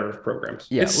little bit better programs.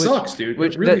 Yeah, sucks, dude.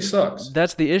 It really sucks.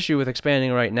 That's the issue with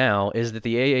expanding right now, is that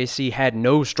the AAC had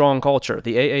no strong culture.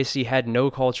 The AAC had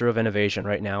no culture of innovation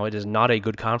right now. It is not a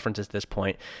good conference at this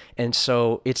point. And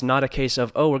so it's not a case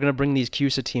of, we're going to bring these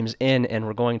CUSA teams in and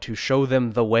we're going to show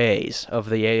them the ways of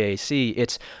the AAC.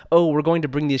 It's, we're going to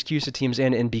bring these CUSA teams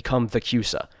in and become the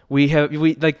CUSA.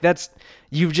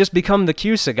 You've just become the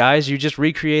CUSA, guys. You just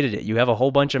recreated it. You have a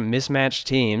whole bunch of mismatched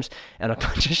teams and a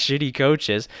bunch of shitty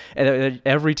coaches, and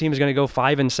every team is going to go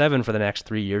 5-7 for the next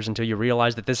 3 years until you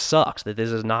realize that this sucks, that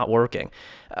this is not working.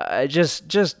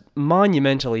 Just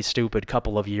monumentally stupid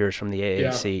couple of years from the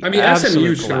AAC. Yeah. I mean, Absolute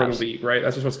SMU is going to run collapse. the league, right?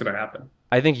 That's just what's going to happen.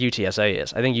 I think UTSA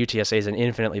is. I think UTSA is an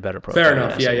infinitely better program. Fair than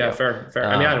enough. SMU. Yeah, fair.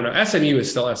 I mean, I don't know. SMU is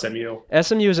still SMU.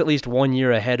 SMU is at least 1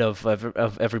 year ahead of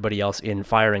everybody else in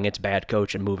firing its bad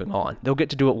coach and moving on. They'll get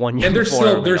to do it 1 year. And before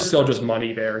everybody there's else still does. just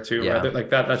money there too, Yeah. right? Like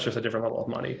that's just a different level of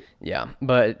money. Yeah,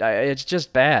 but it's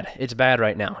just bad. It's bad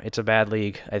right now. It's a bad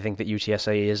league. I think that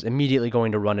UTSA is immediately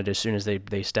going to run it as soon as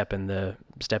they step in the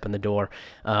door.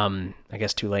 I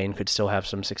guess Tulane could still have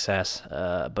some success,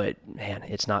 but man,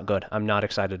 it's not good. I'm not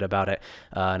excited about it,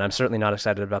 and I'm certainly not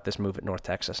excited about this move at North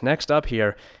Texas. Next up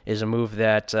here is a move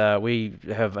that we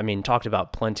have, talked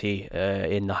about plenty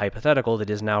in the hypothetical that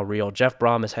is now real. Jeff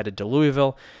Brom is headed to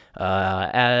Louisville.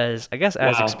 As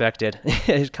Wow. expected,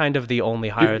 is kind of the only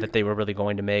hire that they were really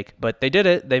going to make, but they did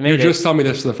it. They You made it. just told me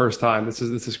this for the first time. This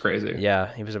is crazy.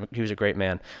 Yeah, he was a great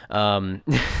man.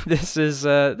 This is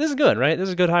good, right? This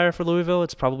is a good hire for Louisville.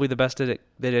 It's probably the best that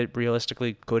it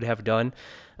realistically could have done.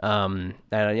 And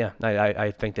yeah,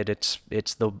 I think that it's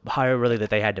the hire really that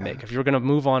they had to make. If you were going to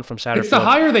move on from It's the Satterfield,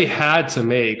 hire they had to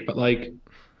make, but like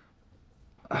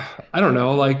I don't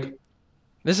know, like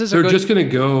this is a they're good. just gonna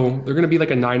go. They're gonna be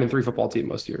like a 9-3 football team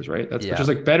most years, right? That's which Yeah, is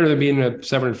like better than being a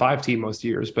 7-5 team most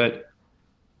years. But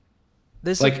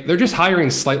this is like they're just hiring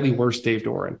slightly worse Dave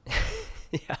Doran.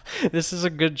 yeah, this is a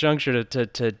good juncture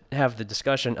to have the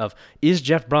discussion of, is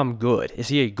Jeff Brom good? Is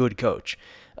he a good coach?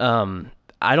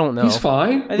 I don't know. He's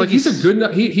fine. I think Like he's a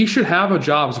good. He should have a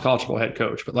job as a college football head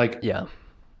coach. But like Yeah,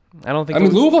 I don't think. I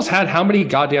mean, Louisville's had how many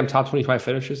goddamn top 25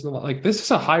 finishes? Like this is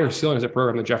a higher ceiling as a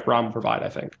program than Jeff Brom will provide. I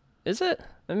think. Is it?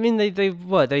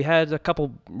 They had a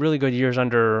couple really good years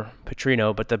under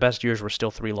Petrino, but the best years were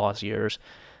still 3-loss years.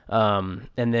 And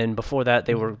then before that,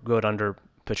 they were good under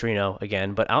Petrino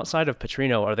again. But outside of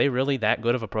Petrino, are they really that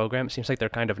good of a program? It seems like they're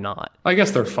kind of not. I guess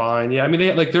they're fine. Yeah, I mean,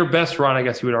 they like their best run. I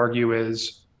guess you would argue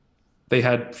is they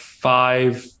had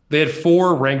five. They had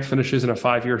 4 ranked finishes in a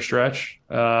 5-year stretch.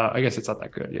 I guess it's not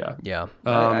that good. Yeah. Yeah,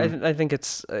 Um, I think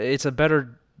it's a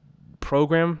better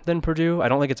program than Purdue. I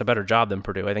don't think it's a better job than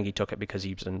Purdue. I think he took it because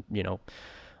he's an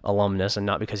alumnus and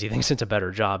not because he thinks it's a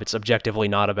better job. It's objectively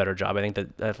not a better job. I think the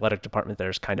athletic department there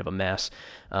is kind of a mess.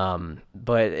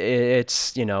 But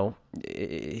it's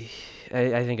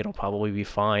I think it'll probably be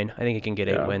fine. I think it can get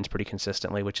 8 yeah. wins pretty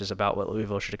consistently, which is about what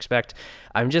Louisville should expect.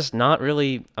 I'm just not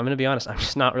really. I'm going to be honest. I'm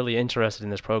just not really interested in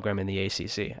this program in the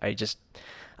ACC.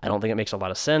 I don't think it makes a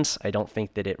lot of sense. I don't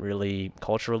think that it really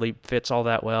culturally fits all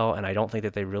that well, and I don't think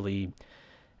that they really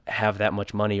have that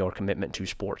much money or commitment to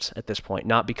sports at this point.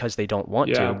 Not because they don't want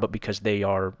Yeah. to, but because they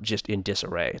are just in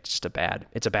disarray. It's a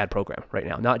bad program right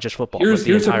now. Not just football, Here's but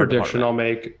the here's a entire prediction I'll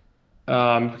department. make.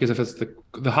 Because if it's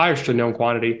the highest to known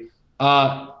quantity,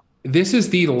 this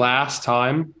is the last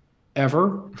time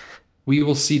ever we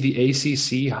will see the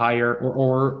ACC hire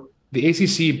or the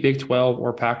ACC, Big 12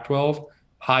 or Pac-12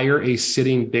 hire a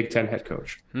sitting Big 10 head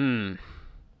coach. I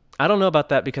don't know about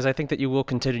that because I think that you will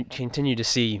continue to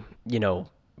see,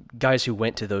 guys who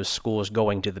went to those schools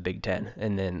going to the Big Ten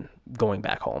and then going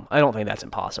back home. I don't think that's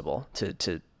impossible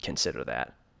to consider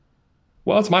that.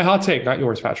 Well, it's my hot take, not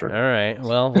yours, Patrick. All right.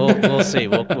 Well, we'll see.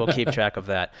 We'll keep track of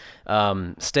that.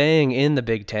 Staying in the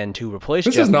Big Ten to replace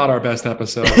This Jeff. is not our best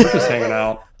episode. We're just hanging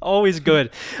out. Always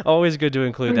good. Always good to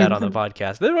include that on the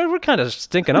podcast. We're kind of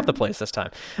stinking up the place this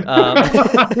time.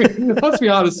 Let's be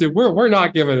honest, dude. We're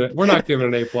not giving it. We're not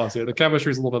giving it an A+ here. The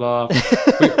chemistry's a little bit off.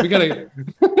 We gotta.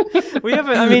 We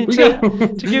haven't. I mean, we to gotta,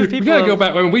 give people. we gotta go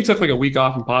back. I mean, we took like a week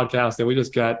off from podcasting. We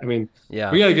just got. I mean,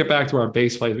 Yeah. we gotta get back to our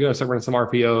base plays. We gotta start running some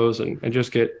RPOs and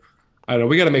just get. I don't know.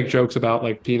 We gotta make jokes about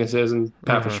like penises and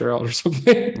Pat Fitzgerald or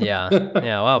something. Yeah.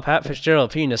 Yeah. Wow. Pat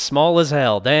Fitzgerald penis small as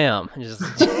hell. Damn. That's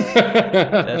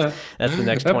the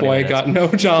next That 20 boy minutes. got no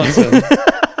Johnson.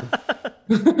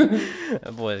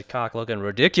 That boy, the cock looking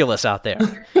ridiculous out there.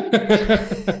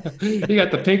 He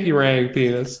got the pinky ring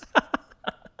penis.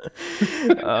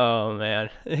 Oh man,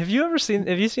 have you seen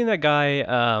that guy?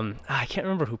 I can't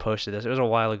remember who posted this. It was a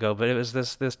while ago, but it was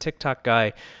this TikTok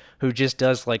guy who just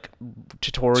does like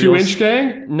tutorials. 2-inch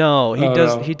gang? No, Oh,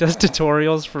 no. he does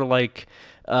tutorials for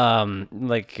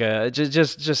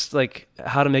just like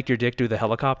how to make your dick do the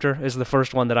helicopter is the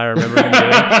first one that I remember him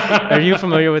doing. Are you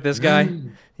familiar with this guy?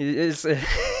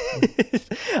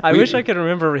 I wish I could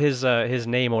remember his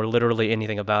name or literally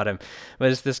anything about him,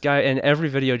 but it's this guy, and every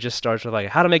video just starts with like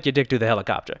how to make your dick do the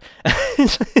helicopter.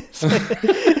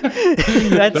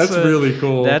 That's really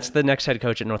cool. That's the next head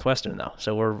coach at Northwestern, though,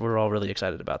 so we're all really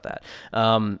excited about that.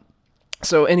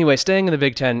 So anyway, staying in the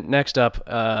Big Ten, next up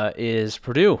is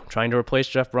Purdue, trying to replace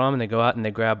Jeff Brom, and they go out and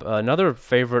they grab another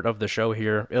favorite of the show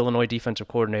here, Illinois defensive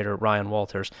coordinator Ryan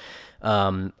Walters.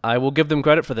 I will give them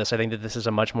credit for this. I think that this is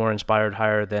a much more inspired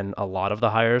hire than a lot of the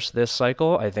hires this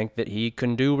cycle. I think that he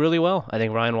can do really well. I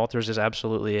think Ryan Walters is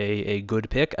absolutely a good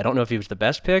pick. I don't know if he was the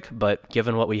best pick, but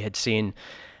given what we had seen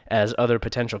as other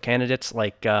potential candidates,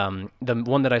 like the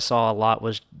one that I saw a lot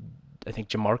was I think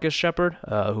Jamarcus Shepard,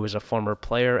 who was a former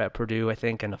player at Purdue, I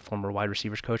think, and a former wide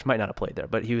receivers coach. Might not have played there,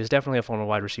 but he was definitely a former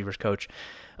wide receivers coach.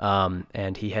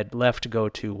 And he had left to go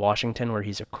to Washington, where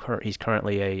he's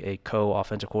currently a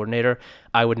co-offensive coordinator.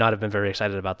 I would not have been very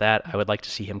excited about that. I would like to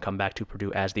see him come back to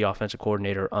Purdue as the offensive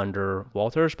coordinator under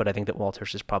Walters, but I think that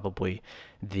Walters is probably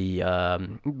the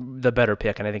better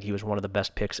pick, and I think he was one of the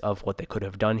best picks of what they could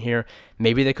have done here.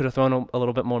 Maybe they could have thrown a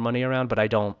little bit more money around, but I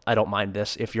don't mind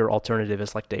this. If your alternative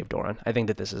is like Dave Doran, I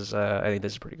think this is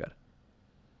pretty good.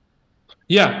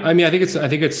 Yeah, I mean, I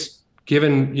think it's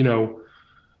given,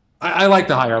 I like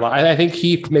the hire a lot. I think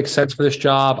he makes sense for this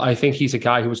job. I think he's a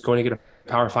guy who was going to get a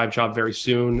Power 5 job very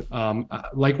soon.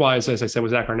 Likewise, as I said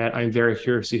with Zach Arnett, I'm very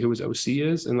curious to see who his OC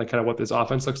is and like kind of what this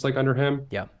offense looks like under him.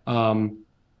 Yeah.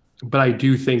 But I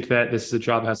do think that this is a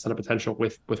job that has a ton of potential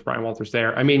with Brian Walters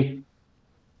there. I mean,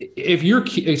 it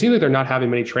seems like they're not having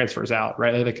many transfers out,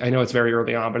 right? Like, I know it's very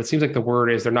early on, but it seems like the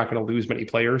word is they're not going to lose many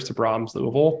players to Brahms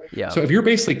Louisville. Yeah. So if you're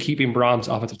basically keeping Brahms'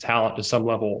 offensive talent to some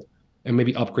level and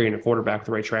maybe upgrading a quarterback with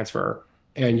the right transfer,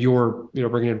 and you're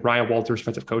bringing in Brian Walters'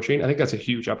 defensive coaching, I think that's a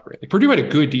huge upgrade. Like, Purdue had a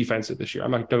good defense this year. I'm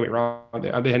not, don't get me wrong,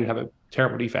 they didn't have a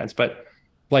terrible defense, but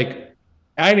like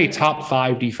adding a top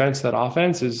 5 defense to that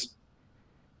offense is,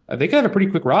 they could have a pretty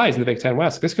quick rise in the Big Ten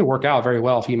West. This could work out very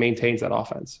well if he maintains that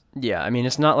offense. Yeah, I mean,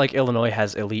 it's not like Illinois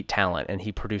has elite talent, and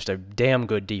he produced a damn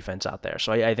good defense out there.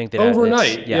 So I think that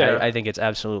overnight, I think it's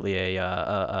absolutely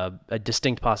a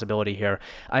distinct possibility here.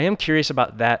 I am curious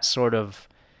about that sort of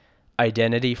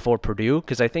identity for Purdue,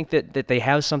 because I think that they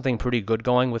have something pretty good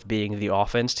going with being the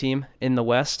offense team in the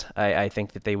West. I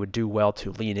think that they would do well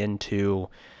to lean into.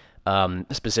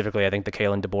 Specifically, I think the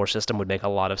Kalen DeBoer system would make a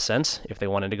lot of sense if they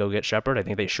wanted to go get Shepard. I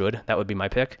think they should. That would be my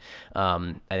pick.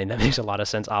 I think that makes a lot of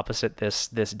sense opposite this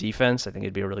defense. I think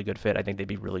it'd be a really good fit. I think they'd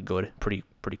be really good pretty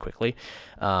quickly.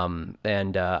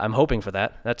 I'm hoping for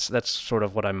that. That's sort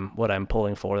of what I'm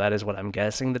pulling for. That is what I'm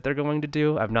guessing that they're going to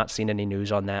do. I've not seen any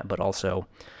news on that, but also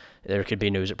there could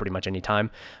be news at pretty much any time.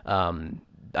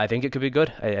 I think it could be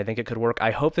good. I think it could work.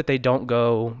 I hope that they don't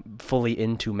go fully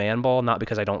into man ball, not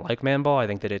because I don't like man ball. I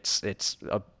think that it's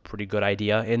a pretty good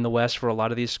idea in the West for a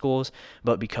lot of these schools,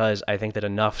 but because I think that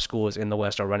enough schools in the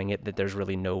West are running it that there's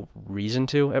really no reason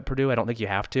to at Purdue. I don't think you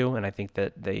have to, and I think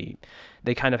that they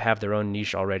kind of have their own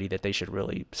niche already that they should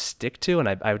really stick to, and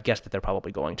I would guess that they're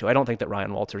probably going to. I don't think that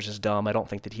Ryan Walters is dumb. I don't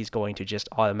think that he's going to just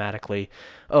automatically,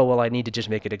 oh, well, I need to just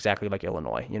make it exactly like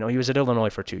Illinois. He was at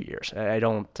Illinois for 2 years.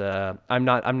 I'm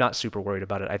not super worried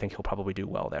about it. I think he'll probably do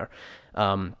well there.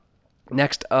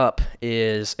 Next up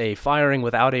is a firing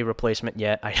without a replacement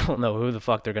yet. I don't know who the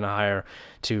fuck they're going to hire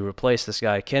to replace this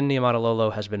guy. Ken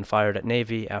Niumatalolo has been fired at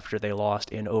Navy after they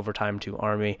lost in overtime to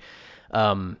Army.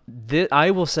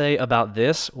 I will say about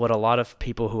this what a lot of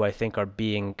people who I think are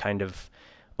being kind of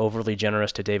overly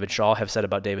generous to David Shaw have said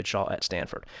about David Shaw at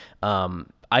Stanford.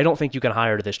 I don't think you can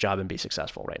hire to this job and be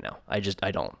successful right now. I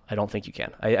don't think you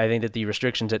can. I think that the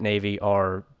restrictions at Navy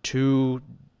are too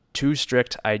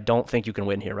strict. I don't think you can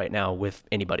win here right now with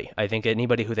anybody. I think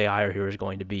anybody who they hire here is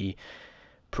going to be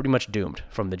pretty much doomed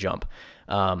from the jump.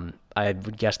 I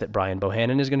would guess that Brian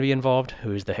Bohannon is going to be involved,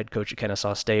 who is the head coach at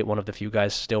Kennesaw State, one of the few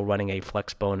guys still running a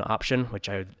flex bone option, which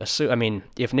I assume, I mean,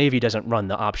 if Navy doesn't run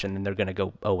the option, then they're going to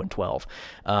go 0-12.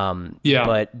 Yeah.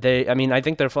 But I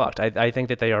think they're fucked. I think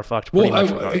that they are fucked pretty much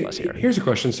regardless here. Here's a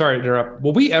question. Sorry to interrupt.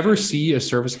 Will we ever see a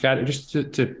service academy, just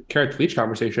to carry the Leach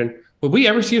conversation, will we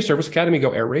ever see a service academy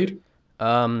go air raid?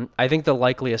 I think the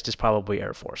likeliest is probably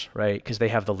Air Force, right? Because they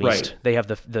have the least, right. They have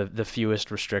the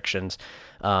fewest restrictions,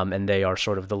 and they are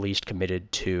sort of the least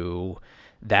committed to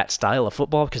that style of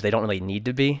football because they don't really need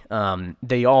to be.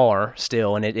 They are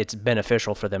still, and it's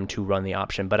beneficial for them to run the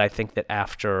option. But I think that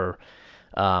after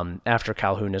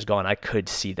Calhoun is gone, I could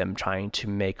see them trying to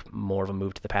make more of a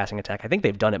move to the passing attack. I think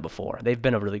they've done it before. They've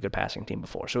been a really good passing team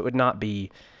before, so it would not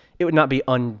be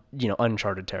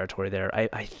uncharted territory there.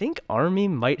 I think Army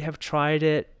might have tried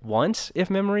it once,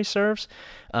 if memory serves,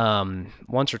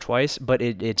 once or twice, but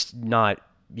it's not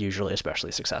usually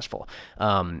especially successful.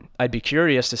 I'd be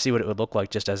curious to see what it would look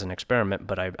like just as an experiment,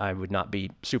 but I would not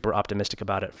be super optimistic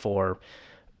about it for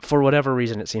whatever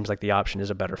reason. It seems like the option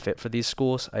is a better fit for these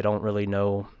schools. I don't really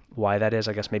know why that is.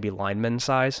 I guess maybe lineman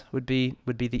size would be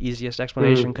the easiest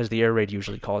explanation, because the air raid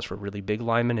usually calls for really big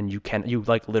linemen, and you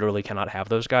literally cannot have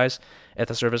those guys at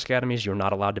the service academies. You're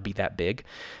not allowed to be that big.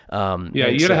 You got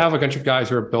to have a bunch of guys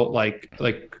who are built like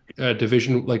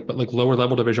division but like lower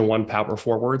level Division 1 power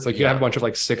forwards. Like you have a Yeah. bunch of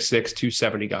like 6'6",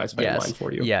 270 guys fighting line Yes.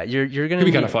 for you. Yeah. You're Could gonna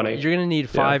be kind of need funny. you're gonna need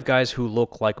Yeah. five guys who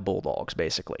look like bulldogs.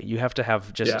 Basically, you have to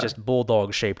have Yeah. just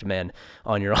bulldog shaped men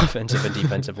on your offensive and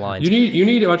defensive lines. You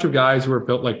need a bunch of guys who are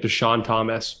built like Deshaun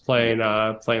Thomas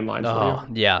Yeah. playing line for Oh,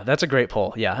 you. yeah, that's a great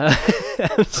poll. Yeah,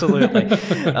 absolutely.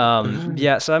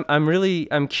 Yeah, so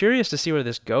I'm curious to see where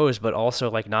this goes, but also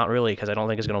like not really because I don't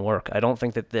think it's going to work. I don't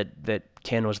think that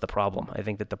Ken was the problem. I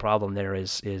think that the problem there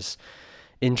is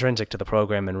intrinsic to the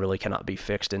program and really cannot be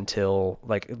fixed until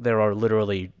like there are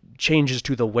literally changes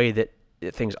to the way that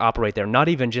things operate there. Not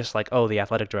even just like, oh, the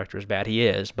athletic director is bad. He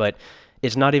is, but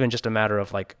it's not even just a matter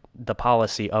of like the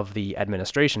policy of the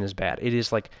administration is bad. It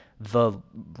is like the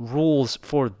rules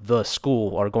for the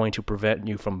school are going to prevent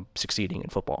you from succeeding in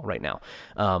football right now.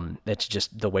 It's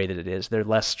just the way that it is. They're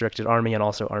less strict at Army, and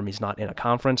also Army's not in a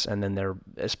conference, and then they're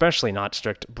especially not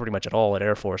strict pretty much at all at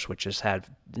Air Force, which has had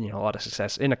a lot of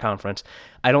success in a conference.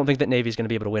 I don't think that Navy's going to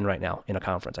be able to win right now in a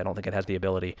conference. I don't think it has the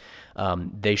ability.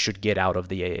 They should get out of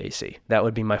the AAC. That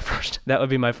would be my first. That would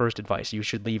be my first advice. You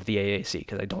should leave the AAC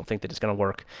because I don't think that it's going to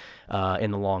work in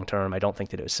the long term. I don't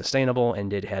think that it was sustainable,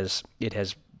 and it has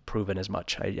proven as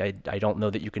much. I don't know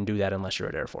that you can do that unless you're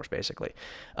at Air Force, basically.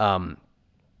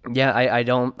 Yeah, I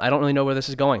don't really know where this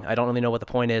is going. I don't really know what the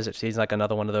point is. It seems like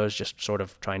another one of those just sort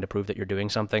of trying to prove that you're doing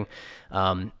something.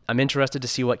 I'm interested to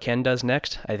see what Ken does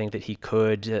next. I think that he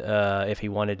could, if he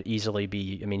wanted, easily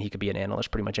be. I mean, he could be an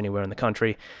analyst pretty much anywhere in the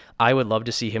country. I would love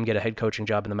to see him get a head coaching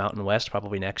job in the Mountain West,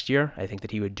 probably next year. I think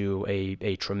that he would do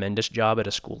a tremendous job at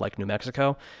a school like New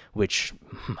Mexico, which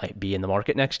might be in the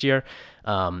market next year.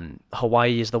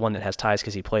 Hawaii is the one that has ties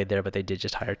because he played there, but they did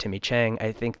just hire Timmy Chang.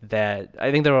 I think there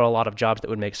are a lot of jobs that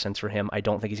would make sense for him. I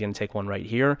don't think he's going to take one right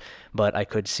here, but I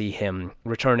could see him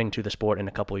returning to the sport in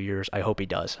a couple of years. I hope he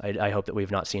does. I hope that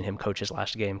we've not seen him coach his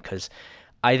last game because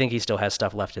I think he still has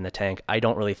stuff left in the tank. I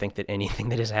don't really think that anything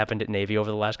that has happened at Navy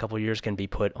over the last couple of years can be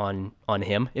put on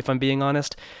him, if I'm being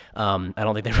honest. I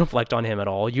don't think they reflect on him at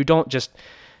all. You don't just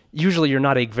usually you're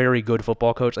not a very good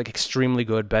football coach, like extremely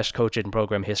good, best coach in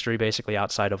program history, basically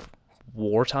outside of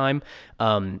wartime,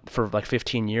 for like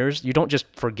 15 years. You don't just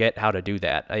forget how to do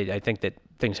that. I think that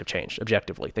things have changed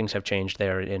objectively. Things have changed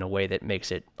there in a way that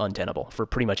makes it untenable for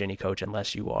pretty much any coach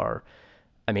unless you are,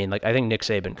 I mean, like I think Nick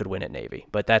Saban could win at Navy,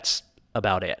 but that's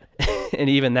about it. And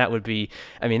even that would be,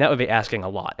 I mean, that would be asking a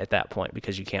lot at that point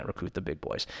because you can't recruit the big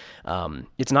boys.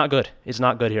 It's not good. It's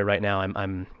not good here right now.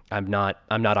 I'm not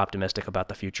optimistic about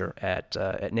the future at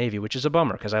Navy, which is a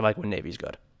bummer because I like when Navy's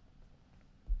good.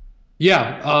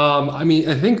 Yeah, I mean,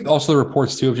 I think also the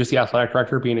reports too of just the athletic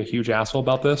director being a huge asshole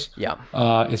about this, Yeah.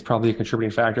 is probably a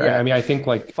contributing factor. Yeah. I mean, I think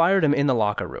like Fired him in the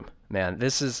locker room, man.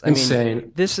 This is, I insane.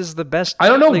 mean, this is the best. I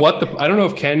don't know like, I don't know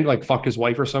if Ken like fucked his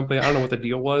wife or something. I don't know what the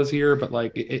deal was here, but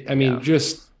like, I mean, Yeah.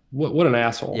 just what an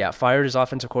asshole. Yeah, fired his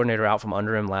offensive coordinator out from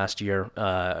under him last year.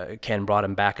 Ken brought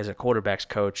him back as a quarterbacks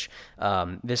coach.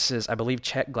 This is, I believe,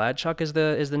 Chet Gladchuk is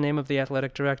the name of the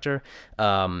athletic director.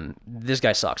 This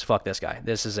guy sucks. Fuck this guy.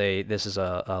 This is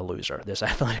a loser. This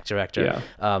athletic director.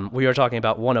 Yeah. We are talking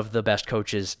about one of the best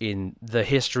coaches in the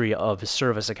history of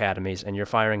service academies, and you're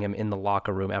firing him in the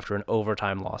locker room after an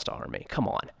overtime loss to Army. Come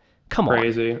on.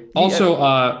 Crazy.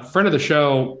 Also, friend of the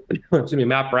show, excuse me,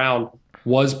 Matt Brown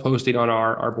was posting on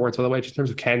our boards, by the way, just in terms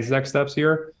of Ken's next steps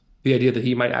here, the idea that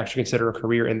he might actually consider a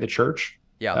career in the church.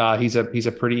 Yeah. He's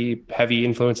a pretty heavy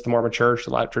influence in the Mormon church,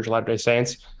 the Church of Latter-day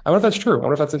Saints. I wonder if that's true. I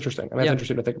wonder if that's interesting. I mean, that's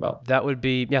interesting to think about. That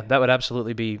would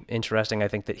absolutely be interesting. I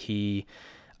think that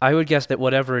I would guess that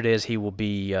whatever it is, he will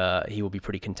be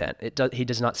pretty content. He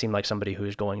does not seem like somebody who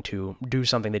is going to do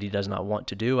something that he does not want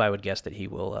to do. I would guess that he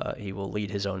will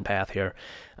lead his own path here.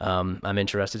 I'm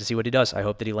interested to see what he does. I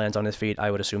hope that he lands on his feet.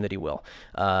 I would assume that he will.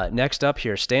 Next up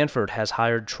here, Stanford has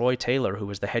hired Troy Taylor, who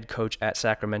was the head coach at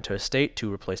Sacramento State,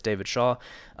 to replace David Shaw.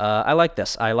 I like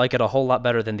this. I like it a whole lot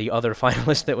better than the other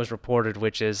finalist that was reported,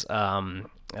 which is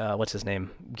what's his name?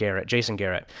 Jason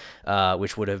Garrett,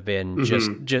 which would have been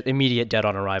just immediate dead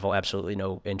on arrival. Absolutely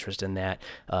no interest in that.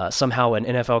 Somehow an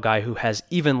NFL guy who has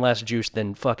even less juice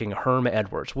than fucking Herm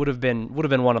Edwards would have been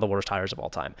one of the worst hires of all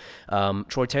time.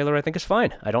 Troy Taylor, I think, is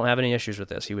fine. I don't have any issues with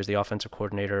this. He was the offensive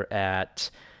coordinator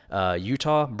at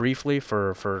Utah briefly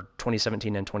for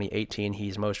 2017 and 2018.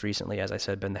 He's most recently, as I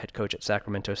said, been the head coach at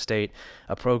Sacramento State,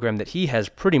 a program that he has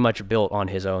pretty much built on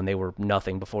his own. They were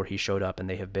nothing before he showed up, and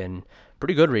they have been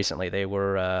pretty good recently. They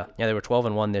were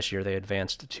 12-1 this year. They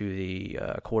advanced to the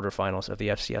quarterfinals of the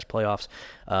FCS playoffs.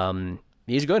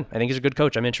 He's good. I think he's a good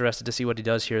coach. I'm interested to see what he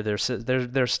does here.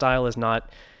 Their style is not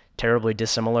terribly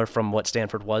dissimilar from what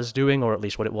Stanford was doing, or at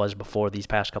least what it was before these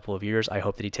past couple of years. I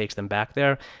hope that he takes them back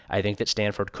there. I think that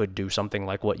Stanford could do something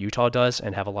like what Utah does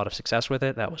and have a lot of success with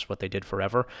it. That was what they did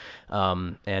forever.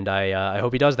 And I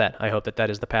hope he does that. I hope that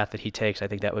that is the path that he takes. I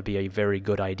think that would be a very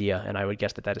good idea, and I would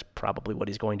guess that that is probably what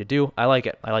he's going to do. I like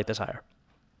it. I like this hire.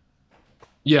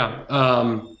 Yeah.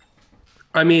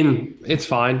 I mean, it's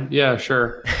fine. Yeah,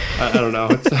 sure. I don't know.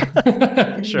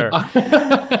 It's Sure.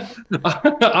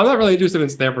 I'm not really interested in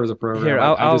Stanford as a program. Here,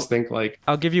 I just think like,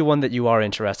 I'll give you one that you are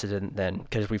interested in then,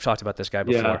 because we've talked about this guy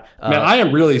before. yeah, man, I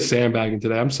am really sandbagging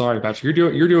today. I'm sorry, Patrick.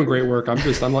 You're doing great work. I'm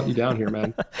letting you down here,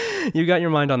 man. You got your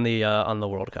mind on the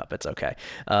World Cup. It's okay.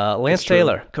 Lance It's true.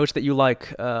 Taylor, coach that you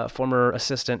like, former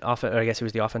assistant, I guess he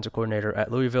was the offensive coordinator at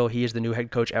Louisville. He is the new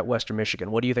head coach at Western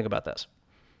Michigan. What do you think about this?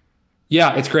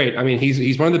 Yeah, it's great. I mean,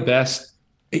 he's one of the best.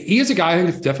 He is a guy, I think,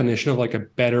 it's the definition of like a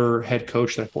better head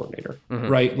coach than a coordinator,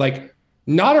 right? Like,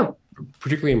 not a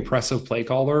particularly impressive play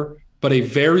caller, but a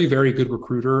very, very good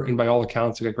recruiter, and by all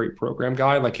accounts, like a great program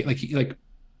guy. Like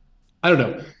I don't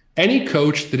know, any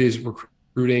coach that is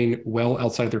recruiting well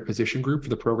outside of their position group for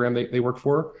the program they work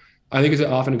for, I think is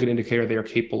often a good indicator they are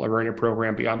capable of running a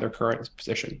program beyond their current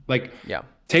position. Like, Yeah.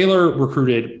 Taylor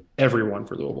recruited everyone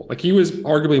for Louisville. Like, he was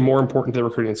arguably more important to the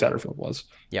recruiting than Satterfield was.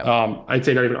 Yeah. I'd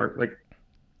say not even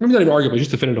maybe not even arguably,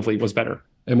 just definitively was better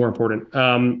and more important.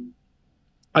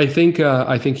 I think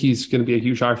he's going to be a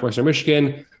huge hire for Western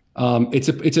Michigan. It's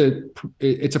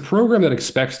a program that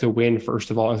expects to win, first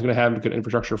of all, and is going to have good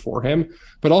infrastructure for him,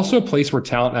 but also a place where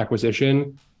talent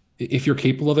acquisition, if you're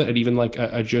capable of it at even like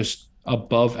a just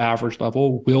above average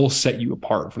level, will set you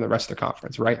apart from the rest of the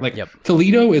conference, right? Like,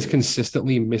 Toledo is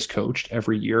consistently miscoached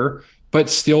every year, but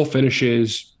still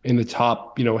finishes in the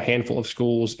top, handful of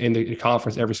schools in the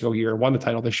conference every single year, won the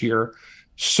title this year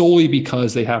solely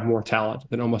because they have more talent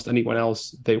than almost anyone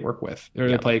else they work with or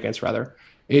they play against, rather.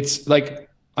 It's like,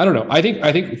 I don't know. I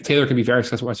think Taylor can be very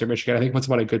successful at Western Michigan. I think puts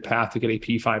him on a good path to get a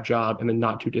P5 job in the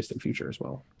not too distant future as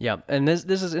well. Yeah, and this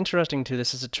is interesting too.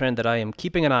 This is a trend that I am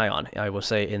keeping an eye on, I will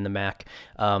say, in the MAC.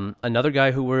 Another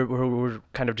guy who we're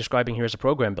kind of describing here as a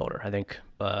program builder, I think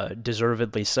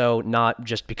deservedly so, not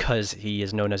just because he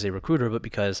is known as a recruiter, but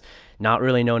because not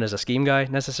really known as a scheme guy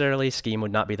necessarily. Scheme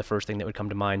would not be the first thing that would come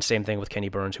to mind. Same thing with Kenny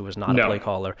Burns, who was not a play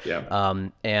caller. Yeah.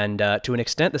 And to an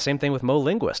extent, the same thing with Mo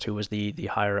Linguist, who was the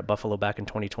hire at Buffalo back in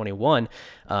 2021.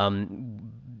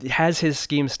 Has his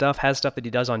scheme stuff, has stuff that he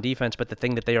does on defense, but the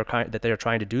thing that they are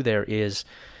trying to do there is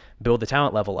build the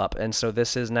talent level up. And so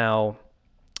this is now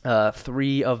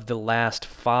 3 of the last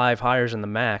 5 hires in the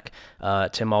MAC,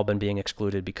 Tim Albin being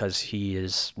excluded because he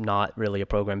is not really a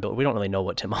program builder. We don't really know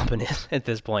what Tim Albin is at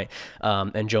this point.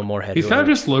 And Joe Moorhead. He's kind of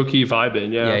just low-key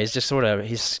vibing, yeah. Yeah,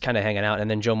 he's kind of hanging out. And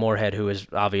then Joe Moorhead, who is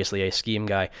obviously a scheme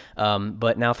guy.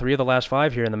 But now 3 of the last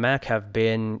 5 here in the MAC have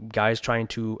been guys trying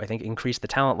to, I think, increase the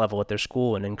talent level at their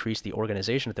school and increase the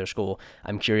organization at their school.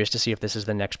 I'm curious to see if this is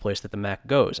the next place that the MAC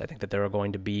goes. I think that there's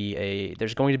going to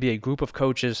be a group of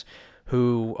coaches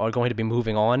who are going to be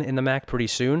moving on in the MAC pretty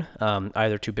soon,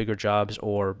 either to bigger jobs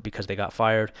or because they got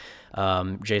fired.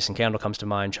 Jason Candle comes to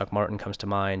mind. Chuck Martin comes to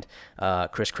mind.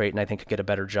 Chris Creighton, I think, could get a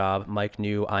better job. Mike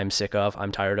New, I'm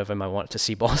tired of him. I want to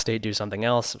see Ball State do something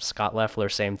else. Scott Loeffler,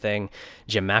 same thing.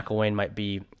 Jim McElwain might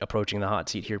be approaching the hot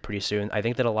seat here pretty soon. I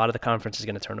think that a lot of the conference is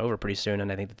going to turn over pretty soon,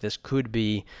 and I think that this could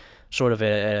be sort of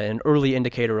an early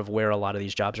indicator of where a lot of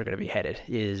these jobs are going to be headed,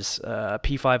 is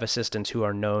P5 assistants who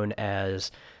are known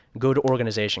as good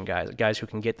organization guys who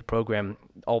can get the program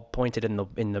all pointed in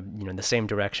the same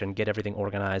direction, get everything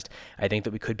organized. I think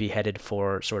that we could be headed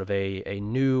for sort of a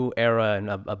new era and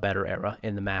a better era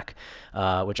in the MAC,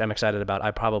 which I'm excited about.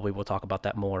 I probably will talk about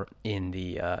that more in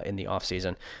the off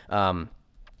season.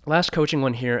 Last coaching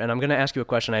one here, and I'm going to ask you a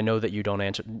question I know that you don't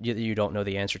know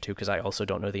the answer to, because I also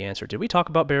don't know the answer. Did we talk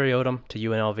about Barry Odom to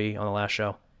UNLV on the last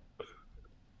show?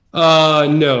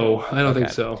 No, I don't think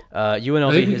so.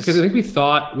 UNLV because I think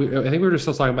I think we were just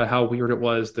still talking about how weird it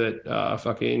was that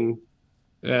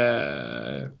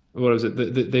what was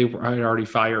it? They had already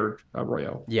fired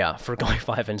Arroyo. Yeah, for going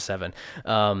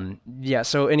 5-7. Yeah.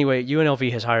 So anyway,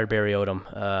 UNLV has hired Barry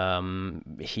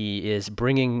Odom. He is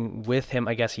bringing with him,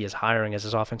 I guess he is hiring as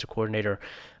his offensive coordinator,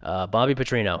 Bobby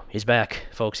Petrino. He's back,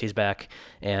 folks. He's back,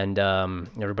 and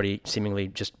everybody seemingly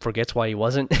just forgets why he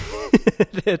wasn't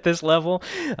at this level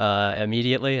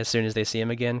immediately as soon as they see him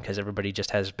again, because everybody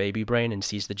just has baby brain and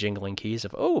sees the jingling keys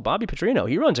of, oh, Bobby Petrino,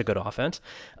 he runs a good offense.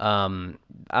 I'm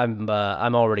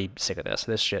already sick of this.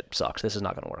 This shit sucks. This is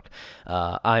not going to work.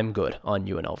 I'm good on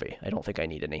UNLV. I don't think I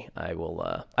need any. I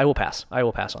will pass. I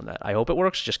will pass on that. I hope it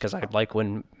works, just because I like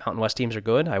when Mountain West teams are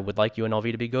good. I would like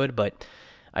UNLV to be good, but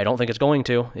I don't think it's going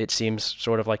to. It seems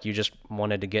sort of like you just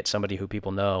wanted to get somebody who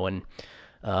people know, and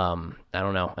I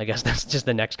don't know. I guess that's just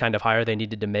the next kind of hire they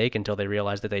needed to make until they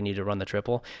realized that they need to run the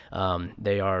triple.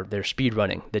 They're speed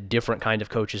running the different kind of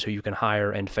coaches who you can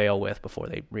hire and fail with before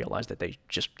they realize that they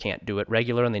just can't do it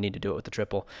regular and they need to do it with the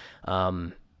triple.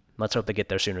 Let's hope they get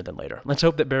there sooner than later. Let's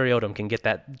hope that Barry Odom can get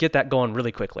that going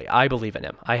really quickly. I believe in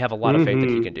him. I have a lot of faith that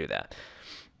he can do that.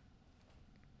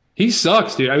 He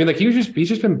sucks, dude. I mean, like he's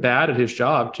just been bad at his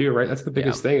job too, right? That's the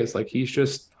biggest thing. Is like he's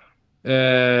just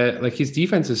like his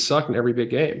defense has sucked in every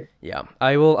big game. Yeah,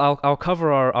 I'll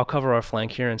cover our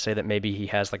flank here and say that maybe he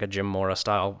has like a Jim Mora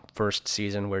style first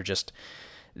season where just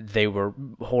they were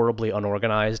horribly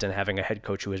unorganized, and having a head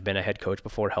coach who has been a head coach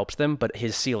before helps them, but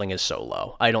his ceiling is so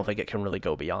low. I don't think it can really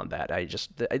go beyond that. This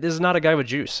is not a guy with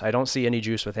juice. I don't see any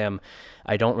juice with him.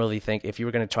 I don't really think if you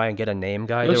were going to try and get a name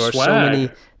guy,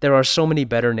 there are so many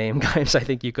better name guys I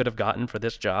think you could have gotten for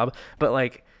this job, but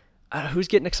like who's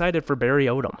getting excited for Barry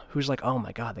Odom? Who's like, oh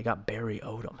my God, they got Barry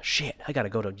Odom. Shit, I got to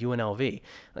go to UNLV.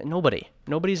 Like,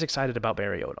 nobody's excited about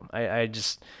Barry Odom.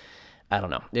 I don't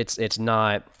know. It's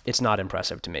not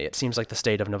impressive to me. It seems like the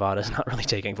state of Nevada is not really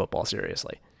taking football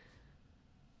seriously.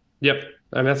 Yep.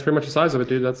 I mean, that's pretty much the size of it,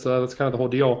 dude. That's kind of the whole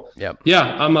deal. Yep. Yeah,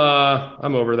 I'm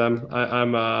over them.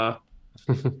 I'm I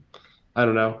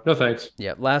don't know. No thanks.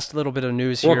 Yeah. Last little bit of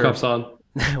news here. World Cup's on.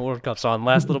 World Cup's on.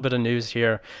 Last little bit of news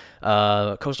here.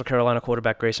 Coastal Carolina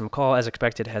quarterback Grayson McCall, as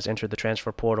expected, has entered the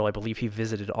transfer portal. I believe he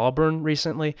visited Auburn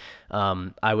recently.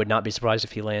 I would not be surprised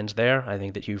if he lands there. I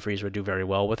think that Hugh Freeze would do very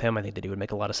well with him. I think that he would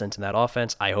make a lot of sense in that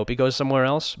offense. I hope he goes somewhere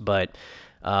else, but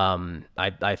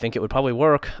I think it would probably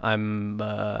work. I don't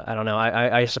know.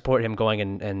 I support him going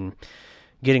and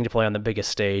getting to play on the biggest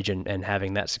stage and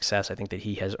having that success. I think that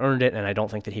he has earned it, and I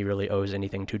don't think that he really owes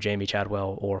anything to Jamie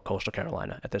Chadwell or Coastal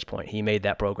Carolina at this point. He made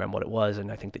that program what it was,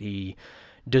 and I think that he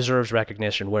deserves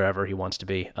recognition wherever he wants to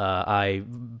be. I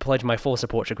pledge my full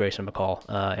support to Grayson McCall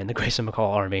and the Grayson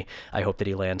McCall Army. I hope that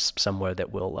he lands somewhere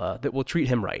that will treat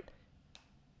him right.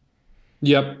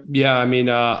 Yep. Yeah. I mean,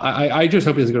 I just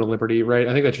hope he doesn't go to Liberty, right?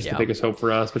 I think that's just the biggest hope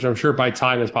for us, which I'm sure by the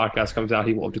time this podcast comes out,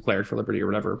 he will have declared for Liberty or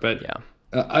whatever. But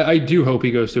I do hope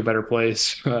he goes to a better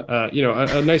place, a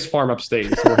nice farm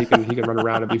upstate so where he can run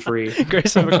around and be free.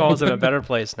 Grayson McCall's in a better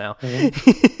place now.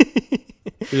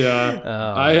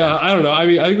 Yeah. I don't know. I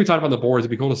mean, I think we talked about the boards. It'd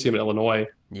be cool to see him in Illinois.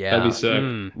 Yeah. That'd be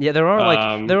sick. Yeah, there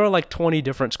are like 20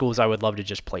 different schools I would love to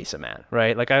just place him at,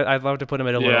 right? Like I'd love to put him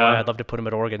at Illinois. I'd love to put him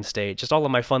at Oregon State. Just all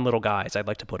of my fun little guys. I'd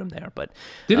like to put him there. But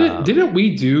didn't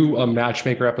we do a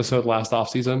matchmaker episode last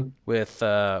offseason? With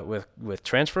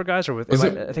transfer guys or I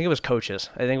think it was coaches.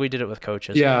 I think we did it with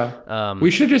coaches. Yeah.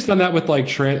 We should have just done that with like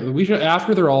we should,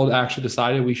 after they're all actually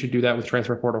decided, we should do that with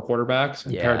transfer portal quarterbacks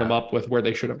and pair them up with where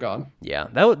they should have gone. Yeah.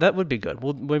 That would be good.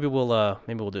 Maybe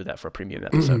we'll do that for a premium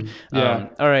episode. Yeah.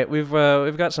 All right, we've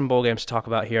got some bowl games to talk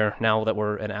about here now that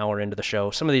we're an hour into the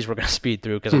show. Some of these we're going to speed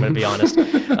through because I'm going to be honest,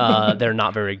 they're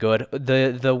not very good.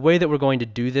 The way that we're going to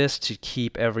do this to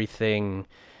keep everything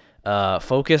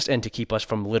focused and to keep us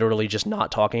from literally just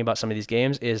not talking about some of these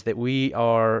games is that we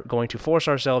are going to force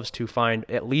ourselves to find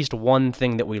at least one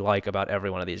thing that we like about every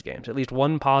one of these games, at least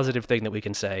one positive thing that we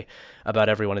can say about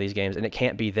every one of these games, and it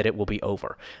can't be that it will be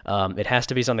over. It has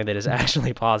to be something that is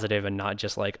actually positive and not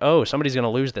just like, oh, somebody's going to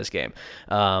lose this game.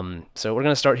 So we're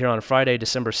going to start here on Friday,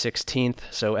 December 16th.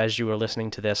 So as you are listening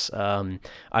to this,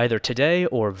 either today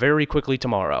or very quickly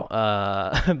tomorrow,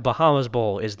 Bahamas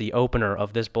Bowl is the opener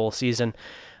of this bowl season.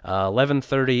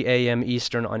 11:30 a.m.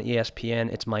 Eastern on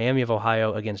ESPN. It's Miami of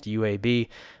Ohio against UAB.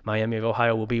 Miami of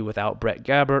Ohio will be without Brett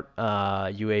Gabbert.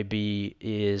 UAB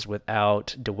is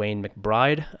without Dwayne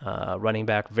McBride, running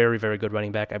back, very, very good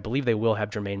running back. I believe they will have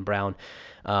Jermaine Brown.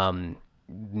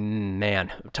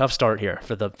 Man, tough start here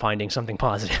for the finding something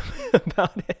positive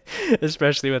about it,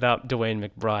 especially without Dwayne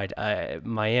McBride.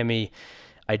 Miami,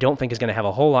 I don't think is going to have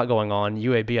a whole lot going on.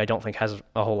 UAB, I don't think has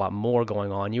a whole lot more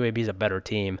going on. UAB is a better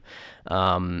team.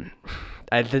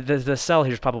 The sell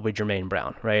here is probably Jermaine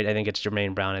Brown, right? I think it's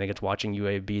Jermaine Brown. I think it's watching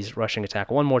UAB's rushing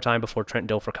attack one more time before Trent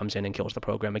Dilfer comes in and kills the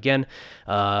program again.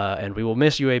 And we will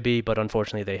miss UAB, but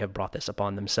unfortunately they have brought this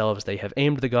upon themselves. They have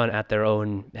aimed the gun at their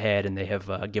own head, and they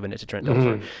have given it to Trent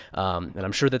Dilfer. And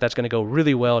I'm sure that that's going to go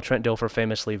really well. Trent Dilfer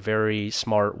famously very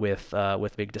smart with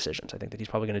big decisions. I think that he's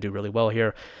probably going to do really well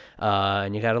here.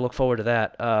 And you got to look forward to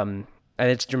that. And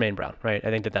it's Jermaine Brown, right?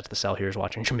 I think that that's the sell here is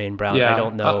watching Jermaine Brown. Yeah. I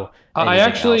don't know. I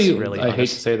actually, else, really I hate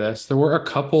to say this. There were a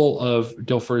couple of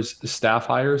Dilfer's staff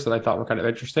hires that I thought were kind of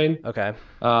interesting. Okay.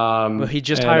 Well, he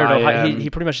just hired Ohio. He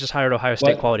pretty much just hired Ohio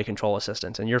State quality control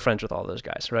assistants, and you're friends with all those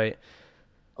guys, right?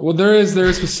 Well, there is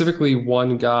specifically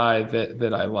one guy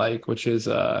that I like, which is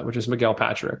Miguel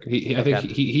Patrick. I think Okay.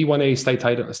 he won a state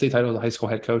title as a high school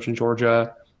head coach in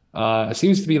Georgia. It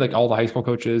seems to be like all the high school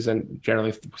coaches and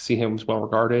generally see him as well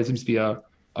regarded. It seems to be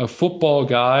a football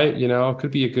guy,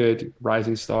 could be a good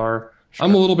rising star.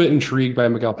 I'm a Sure. little bit intrigued by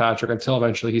Miguel Patrick until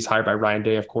eventually he's hired by Ryan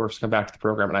Day, of course, to come back to the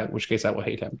program, and in which case I will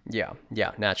hate him. Yeah,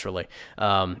 yeah, naturally.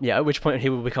 Yeah, at which point he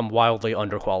will become wildly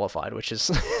underqualified, which is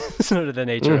sort of the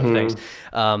nature of things.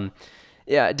 Hmm. Um,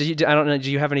 yeah, I don't know. Do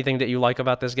you have anything that you like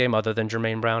about this game other than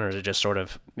Jermaine Brown, or is it just sort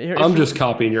of I'm just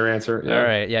copying your answer. all Yeah.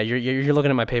 right, yeah, you're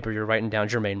looking at my paper. You're writing down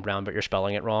Jermaine Brown, but you're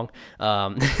spelling it wrong.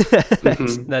 Hmm.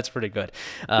 That's pretty good.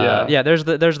 Yeah. Yeah, there's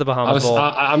the I Bahamas was Bowl.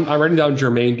 I'm writing down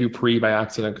Jermaine Dupree by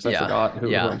accident because I Yeah, forgot who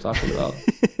yeah. I'm talking about.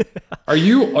 Are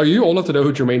you old enough to know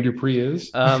who Jermaine Dupree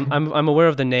is? I'm aware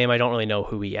of the name. I don't really know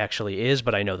who he actually is,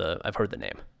 but I've heard the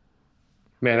name.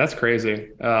 Man, that's crazy.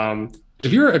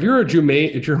 If you're a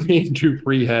Jermaine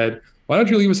Dupree head, why don't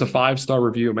you leave us a 5-star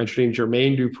review mentioning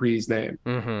Jermaine Dupree's name?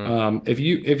 Mm-hmm. If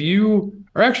you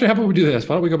or actually, how about we do this?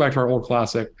 Why don't we go back to our old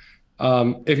classic?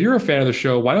 If you're a fan of the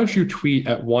show, why don't you tweet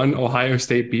at one Ohio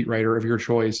State beat writer of your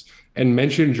choice and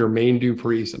mention Jermaine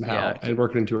Dupree Yeah, somehow and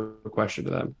work it into a question to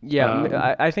them?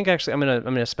 yeah, I think actually I'm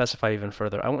gonna specify even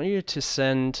further. I want you to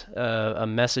send a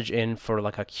message in for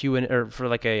like a Q and or for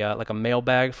like a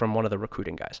mailbag from one of the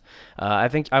recruiting guys. I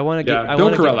think Yeah, I Bill want to get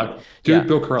Kurelic, yeah dude,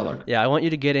 Bill Kurelic. yeah I want you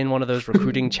to get in one of those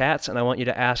recruiting chats, and I want you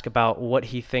to ask about what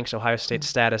he thinks Ohio State's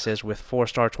status is with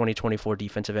 4-star 2024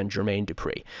 defensive end Jermaine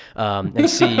Dupree, and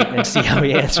see how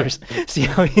he answers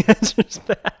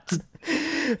that.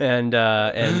 And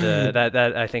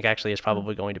that I think actually is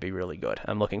probably going to be really good.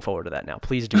 I'm looking forward to that now.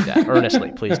 Please do that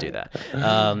earnestly. Please do that.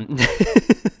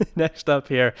 Next up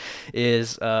here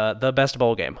is the best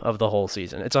bowl game of the whole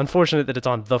season. It's unfortunate that it's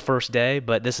on the first day,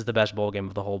 but this is the best bowl game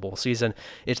of the whole bowl season.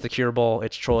 It's the Cure Bowl.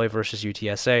 It's Troy versus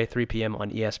UTSA, 3 p.m.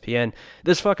 on ESPN.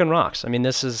 This fucking rocks. I mean,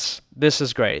 this is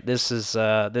great. This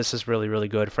is really really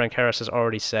good. Frank Harris has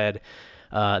already said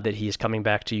that he's coming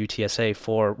back to UTSA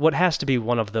for what has to be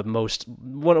one of the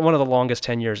longest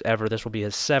tenures ever. This will be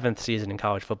his 7th season in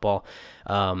college football.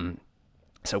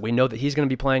 So we know that he's going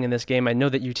to be playing in this game. I know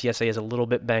that UTSA is a little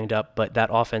bit banged up, but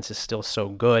that offense is still so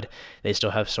good. They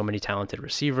still have so many talented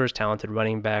receivers, talented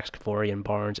running backs, Kavori and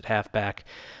Barnes at halfback.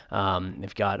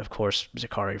 They've got, of course,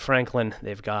 Zachary Franklin.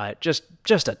 They've got just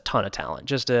a ton of talent,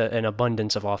 just an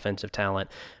abundance of offensive talent.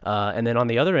 And then on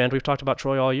the other end, we've talked about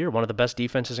Troy all year, one of the best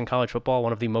defenses in college football,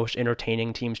 one of the most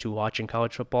entertaining teams to watch in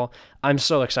college football. I'm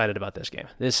so excited about this game.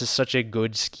 This is such a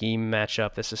good scheme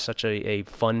matchup. This is such a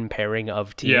fun pairing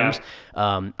of teams. Yeah.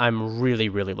 I'm really,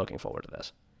 really looking forward to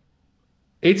this.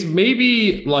 It's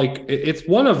maybe like it's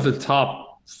one of the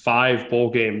top 5 bowl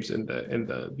games in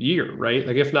the year, right?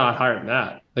 Like if not higher than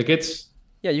that. Like it's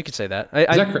Yeah, you could say that.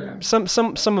 is that correct?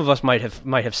 Some of us might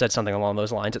have said something along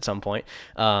those lines at some point.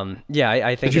 Yeah,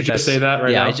 I think Did you just say that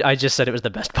right yeah. now? I just said it was the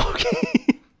best ball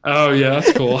game. Oh yeah,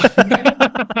 that's cool.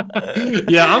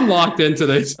 Yeah, I'm locked into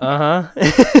this.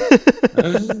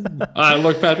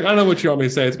 Look, Patrick, I know what you want me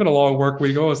to say. It's been a long work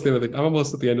week. I'm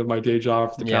almost at the end of my day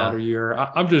job for the Yeah, calendar year.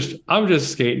 I'm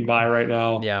just skating by right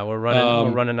now. yeah. We're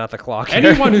running out the clock here.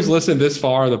 Anyone who's listened this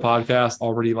far in the podcast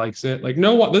already likes it. Like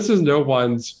no one, this is no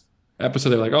one's episode.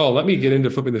 They're like, oh, let me get into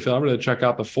flipping the film. I'm going to check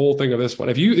out the full thing of this one.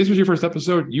 If this was your first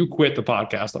episode, you quit the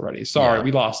podcast already. Sorry, Yeah.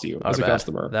 we lost you Our as a bad.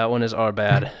 customer. That one is our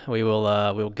bad.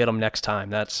 We'll get them next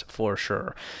time. That's for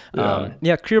sure. Yeah.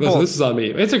 Yeah, Cure Listen, Bowl. this is on me.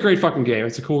 It's a great fucking game.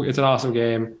 It's an awesome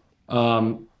game.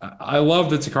 I love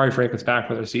that Zachary Franklin's back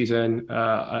for their season.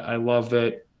 I love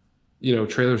that,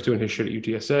 Traylor's doing his shit at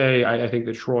UTSA. I think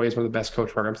that Troy is one of the best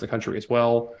coach programs in the country as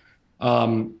well.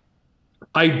 Um,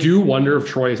 I do wonder if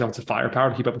Troy has the firepower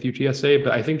to keep up with UTSA,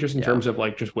 but I think just in Yeah. terms of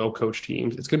like just well-coached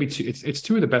teams, it's gonna be it's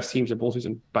 2 of the best teams in bowl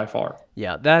season by far.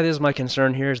 Yeah, that is my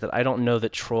concern here, is that I don't know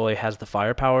that Troy has the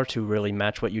firepower to really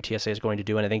match what UTSA is going to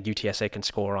do, and I think UTSA can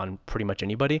score on pretty much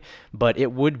anybody. But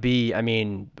it would be, I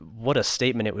mean, what a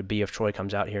statement it would be if Troy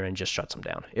comes out here and just shuts them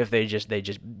down. If they just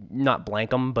not blank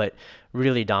them, but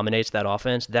really dominates that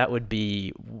offense. That would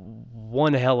be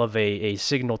one hell of a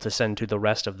signal to send to the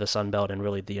rest of the Sun Belt and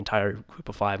really the entire group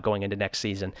of 5 going into next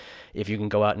season. If you can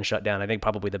go out and shut down, I think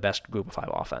probably the best group of 5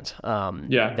 offense.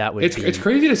 Yeah, That would it's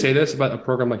crazy to say this about a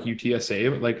program like UTSA,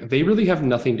 but like they really have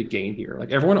nothing to gain here.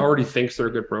 Like everyone already thinks they're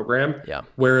a good program, Yeah.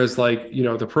 whereas like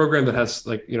the program that has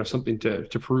like something to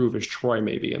prove is Troy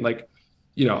maybe, and like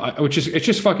it's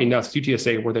just fucking nuts.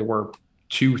 UTSA where they were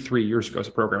 2-3 years ago as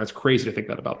a program. It's crazy to think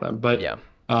that about them, but Yeah.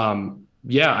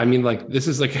 Yeah, I mean, like this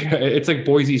is like it's like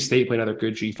Boise State playing another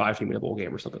good G5 team in a bowl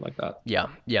game or something like that. Yeah,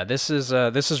 yeah, this is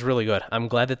really good. I'm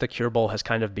glad that the Cure Bowl has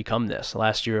kind of become this.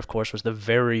 Last year, of course, was the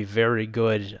very, very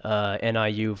good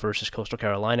NIU versus Coastal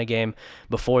Carolina game.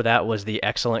 Before that was the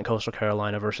excellent Coastal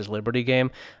Carolina versus Liberty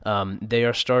game. They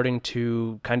are starting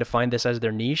to kind of find this as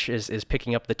their niche, is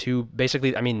picking up the two,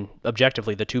 basically, I mean,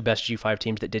 objectively, the two best G5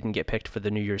 teams that didn't get picked for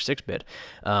the New Year's Six bid.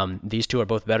 These two are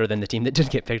both better than the team that did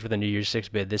get picked for the New Year's Six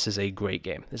bid. This is a great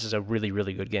game. This is a really,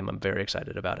 really good game. I'm very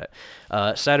excited about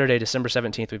it. Saturday, December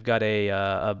 17th, we've got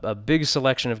a big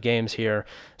selection of games here,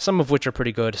 some of which are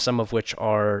pretty good, some of which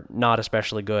are not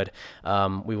especially good.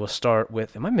 We will start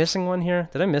with, am I missing one here?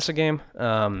 Did I miss a game?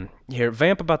 Here,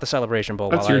 vamp about the Celebration Bowl.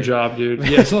 That's your job, dude.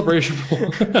 Yeah, Celebration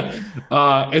Bowl.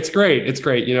 It's great. It's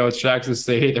great. You know, it's Jackson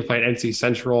State. They're playing NC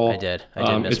Central. I did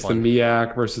miss it's one. the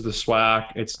MEAC versus the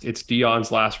SWAC. It's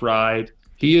Dion's last ride.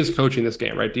 He is coaching this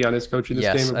game, right? Dion is coaching this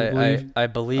Yes, game, I believe. I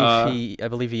believe I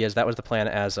believe he is. That was the plan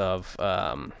as of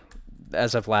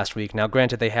last week. Now,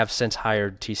 granted, they have since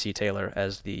hired T.C. Taylor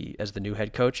as the new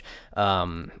head coach,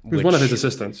 Who's one of his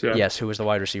assistants, yeah. Yes, who was the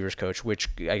wide receivers coach, which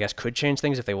I guess could change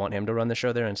things if they want him to run the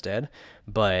show there instead.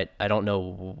 But I don't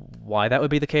know why that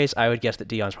would be the case. I would guess that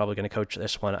Dion's probably going to coach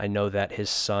this one. I know that his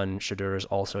son Shadur is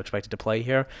also expected to play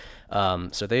here,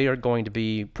 so they are going to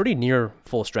be pretty near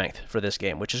full strength for this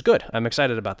game, which is good. I'm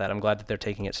excited about that. I'm glad that they're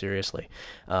taking it seriously.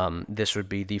 This would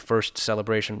be the first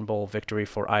Celebration Bowl victory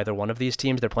for either one of these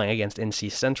teams. They're playing against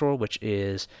NC Central, which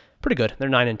is pretty good. They're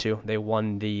 9-2. They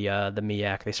won the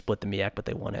MEAC. They split the MEAC, but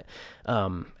they won it.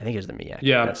 I think it was the MEAC.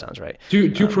 Yeah. That sounds right.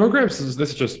 Do programs, this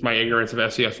is just my ignorance of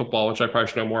FCS football, which I probably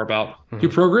should know more about. Do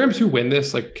programs who win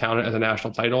this like count it as a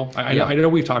national title? I know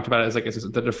we've talked about it as like it's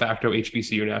the de facto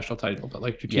HBCU national title, but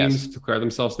like do teams declare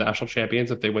themselves national champions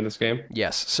if they win this game?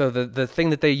 Yes. So the thing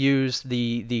that they use,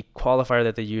 the qualifier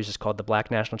that they use is called the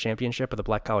Black National Championship or the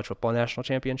Black College Football National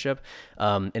Championship.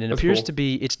 And it appears cool. to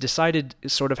be, it's decided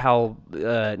sort of how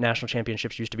national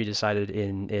championships used to be decided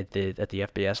at the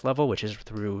FBS level, which is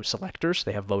through selectors.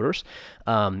 They have voters.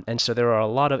 And so there are a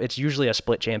lot of, it's usually a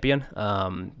split champion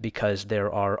because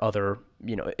there are other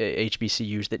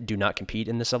HBCUs that do not compete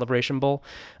in the Celebration Bowl.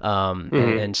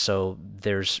 And so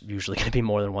there's usually going to be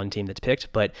more than one team that's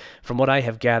picked. But from what I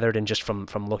have gathered and just from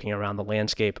looking around the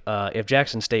landscape, if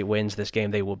Jackson State wins this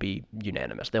game, they will be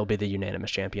unanimous. They'll be the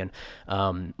unanimous champion.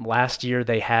 Last year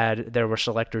there were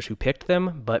selectors who picked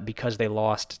them, but because they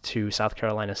lost to South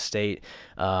Carolina State,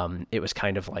 it was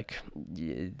kind of like,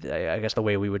 I guess the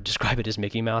way we would describe it is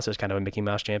Mickey Mouse. It was kind of a Mickey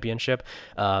Mouse championship.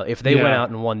 If they went out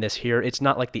and won this here, it's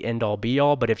not like the end all be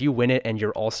all, but if you win it and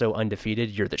you're also undefeated,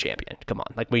 you're the champion. Come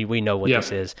on. Like we know what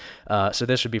this is. So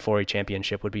this would be for a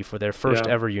championship, would be for their first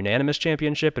ever unanimous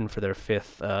championship and for their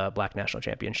fifth Black National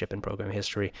Championship in program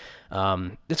history.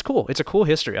 It's cool. It's a cool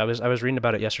history. I was reading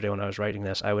about it yesterday when I was writing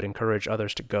this. I would encourage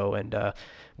others to go and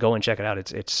check it out.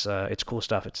 It's cool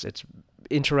stuff. It's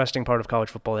interesting part of college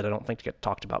football that I don't think get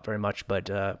talked about very much, but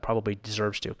probably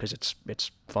deserves to because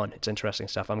it's fun. It's interesting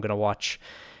stuff. I'm gonna watch,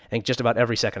 I think, just about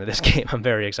every second of this game. I'm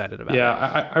very excited about it.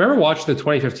 Yeah, I remember watching the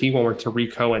 2015 one where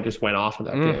Tariq Cohen just went off in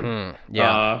that game.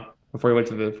 Yeah. Before he went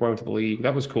to the league,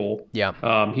 that was cool. Yeah.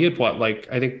 He had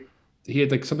I think he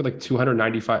had like something like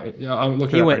 295. I'm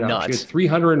looking. He at went right now. nuts. He had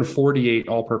 348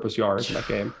 all-purpose yards in that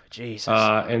game. Jesus.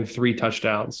 And 3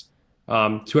 touchdowns.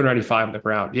 295 on the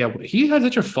ground. Yeah, he had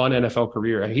such a fun NFL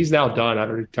career. He's now done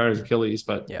after he tore his Achilles,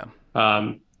 but yeah.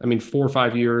 I mean, 4 or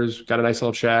 5 years, got a nice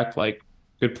little check, like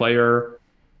good player.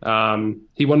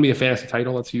 He won me a fantasy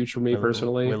title. That's huge for me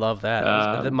personally. We love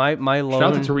that. My lone,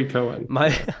 shout out to Tariq Cohen.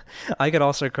 I could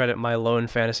also credit my lone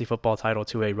fantasy football title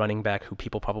to a running back who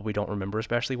people probably don't remember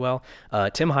especially well.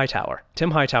 Tim Hightower.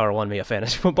 Tim Hightower won me a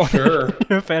fantasy football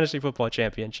fantasy football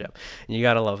championship. You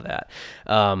gotta love that.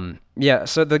 Yeah,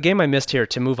 so the game I missed here,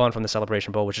 to move on from the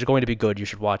Celebration Bowl, which is going to be good, you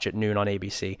should watch it noon on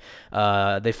ABC.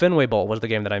 The Fenway Bowl was the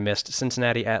game that I missed.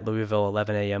 Cincinnati at Louisville,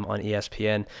 11 a.m. on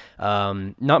ESPN.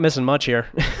 Not missing much here,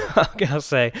 I'll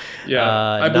say. Yeah,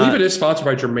 I believe it is sponsored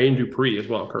by Jermaine Dupri as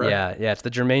well, correct? Yeah, it's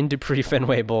the Jermaine Dupri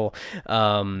Fenway Bowl.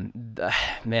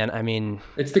 Man, I mean,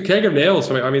 it's the keg of nails.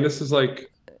 I mean, this is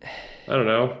like, I don't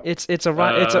know. It's a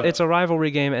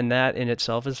rivalry game, and that in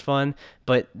itself is fun.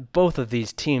 But both of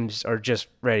these teams are just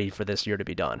ready for this year to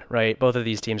be done, right? Both of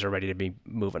these teams are ready to be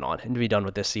moving on and to be done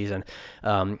with this season.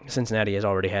 Cincinnati has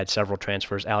already had several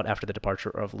transfers out after the departure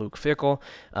of Luke Fickell.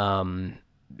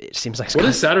 It seems like what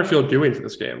is Satterfield doing for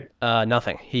this game?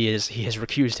 Nothing. He has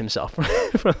recused himself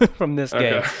from this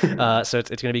game. So it's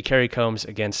going to be Kerry Combs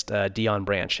against Dion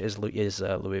Branch is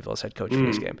Louisville's head coach for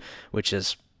this game, which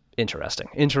is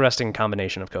interesting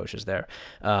combination of coaches there.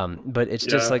 But it's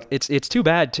just Yeah. like it's too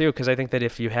bad too, because I think that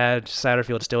if you had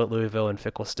Satterfield still at Louisville and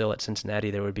Fickle still at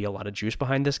Cincinnati, there would be a lot of juice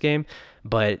behind this game.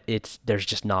 But there's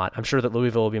just not. I'm sure that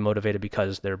Louisville will be motivated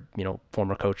because their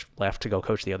former coach left to go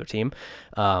coach the other team.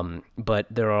 But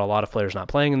there are a lot of players not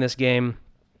playing in this game.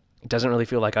 It doesn't really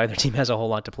feel like either team has a whole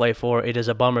lot to play for. It is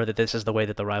a bummer that this is the way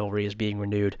that the rivalry is being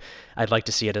renewed. I'd like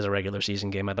to see it as a regular season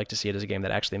game. I'd like to see it as a game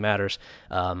that actually matters,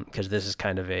 because this is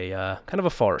kind of a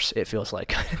farce. It feels like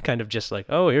kind of just like,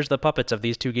 oh, here's the puppets of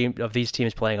these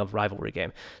teams playing a rivalry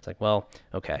game. It's like, well,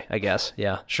 okay, I guess,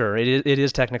 yeah, sure. It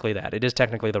is technically that. It is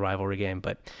technically the rivalry game,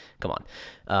 but come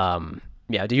on.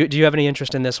 Yeah. Do you have any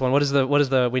interest in this one? What is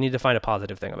the? We need to find a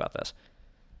positive thing about this.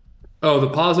 Oh,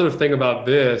 the positive thing about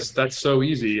this, that's so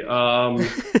easy. Oh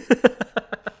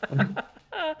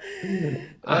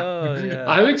yeah.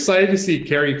 I'm excited to see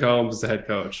Kerry Combs as the head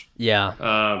coach. Yeah,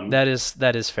 Um, that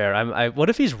is fair. What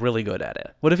if he's really good at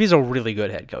it? What if he's a really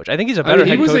good head coach? I think he's a I better mean,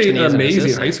 he head was coach than he an is an amazing high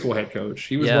assistant. school head coach.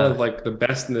 He was one Yeah, of like the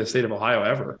best in the state of Ohio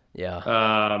ever.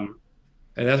 yeah.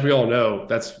 And as we all know,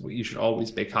 that's what you should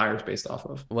always make hires based off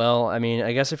of. Well, I mean,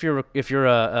 I guess if you're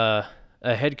a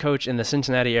head coach in the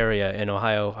Cincinnati area in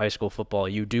Ohio high school football,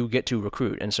 you do get to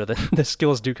recruit, and so the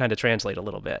skills do kind of translate a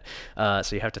little bit.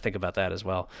 So you have to think about that as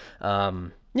well.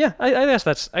 Yeah, I guess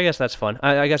that's fun.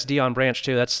 I guess Dion Branch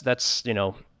too. That's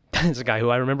it's a guy who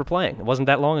I remember playing. It wasn't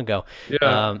that long ago.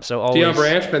 Yeah. So Deion always.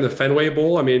 Branch been the Fenway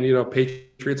Bowl. I mean,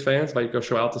 Patriots fans might go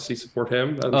show out to see support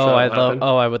him. I'm Oh, sure that'll happen.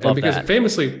 I would And love because that.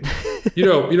 famously,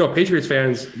 Patriots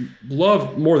fans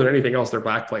love more than anything else their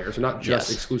black players, and not just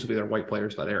Yes. exclusively their white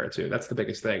players that era too. That's the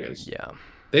biggest thing is Yeah.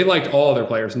 they liked all their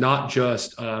players, not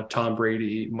just Tom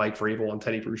Brady, Mike Vrabel, and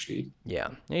Teddy Bruschi. Yeah.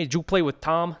 Hey, did you play with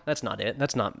Tom? That's not it.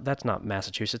 That's not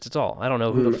Massachusetts at all. I don't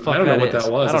know who the I fuck don't know that what is.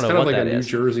 that was. I don't It's know kind of what like a that New is.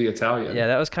 Jersey Italian. Yeah,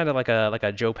 that was kind of like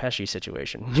a Joe Pesci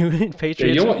situation. Yeah,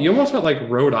 Patriots you almost went like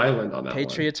Rhode Island on that one.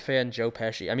 Patriots fan Joe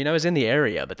Pesci. I mean, I was in the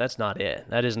area, but that's not it.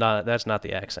 That's not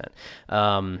the accent.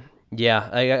 Yeah,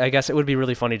 I guess it would be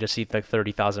really funny to see like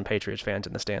 30,000 Patriots fans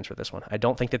in the stands for this one. I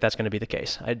don't think that that's going to be the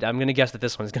case. I'm going to guess that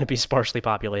this one's going to be sparsely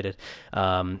populated,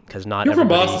 because not You're from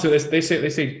everybody. Boston, so they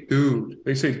say dude.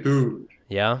 They say dude,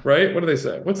 Yeah, right? What do they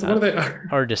say? What are they?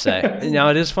 hard to say. Now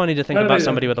it is funny to think How do about they-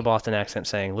 somebody with a Boston accent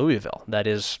saying Louisville. That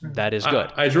is good.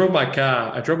 I drove my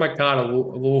car. I drove my car to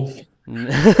Louisville.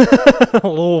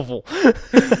 Louisville.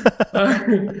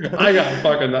 I got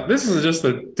fucking. This is just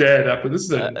a dead episode. This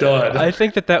is a dud. I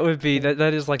think that would be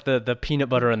that is like the peanut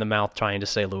butter in the mouth trying to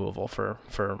say Louisville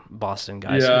for Boston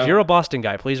guys. Yeah. If you're a Boston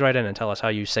guy, please write in and tell us how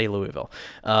you say Louisville.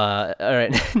 All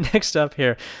right, next up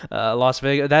here, Las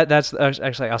Vegas. That's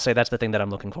actually, I'll say that's the thing that I'm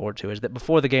looking forward to, is that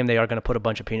before the game they are going to put a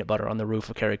bunch of peanut butter on the roof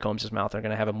of Kerry Combs' mouth. They're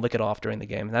going to have him lick it off during the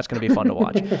game. And that's going to be fun to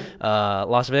watch.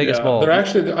 Las Vegas Yeah, Bowl. they're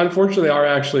actually, unfortunately, are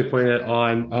actually putting it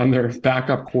on their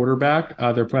backup quarterback.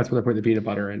 That's where they're putting the peanut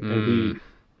butter in. And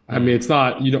I mean, it's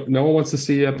not, no one wants to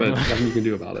see it, but nothing you can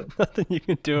do about it. Nothing you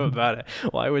can do about it.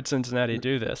 Why would Cincinnati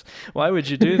do this? Why would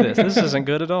you do this? This isn't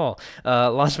good at all.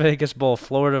 Las Vegas Bowl,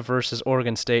 Florida versus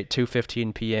Oregon State,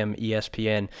 2:15 p.m.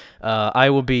 ESPN. I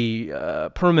will be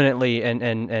permanently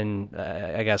and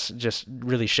I guess just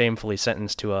really shamefully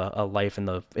sentenced to a life in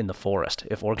the forest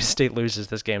if Oregon State loses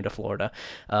this game to Florida.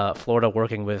 Florida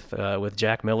working with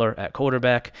Jack Miller at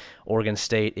quarterback. Oregon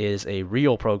State is a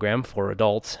real program for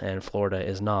adults, and Florida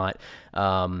is not.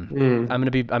 I'm gonna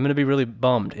be really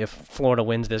bummed if Florida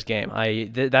wins this game.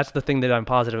 That's the thing that I'm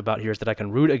positive about here, is that I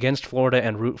can root against Florida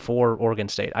and root for Oregon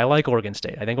State. I like Oregon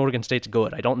State. I think Oregon State's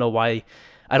good. I don't know why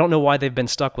they've been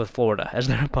stuck with Florida as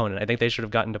their opponent. I think they should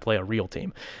have gotten to play a real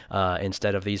team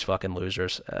instead of these fucking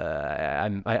losers. I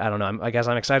don't know. I guess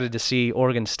I'm excited to see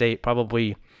Oregon State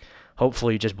probably,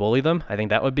 hopefully, just bully them. I think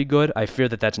that would be good. I fear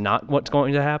that that's not what's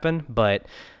going to happen, but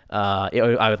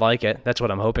I would like it. That's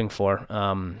what I'm hoping for.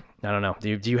 I don't know. Do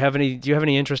you have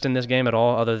any interest in this game at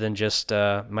all, other than just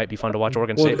might be fun to watch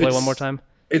Oregon State play one more time?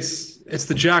 It's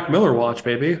the Jack Miller watch,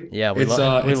 baby. Yeah, it's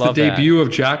love the that. debut of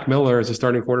Jack Miller as a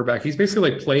starting quarterback. He's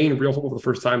basically like playing real football for the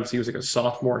first time since he was like a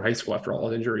sophomore in high school after all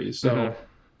his injuries. So,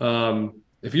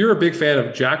 if you're a big fan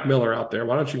of Jack Miller out there,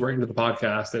 why don't you write into the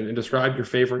podcast and describe your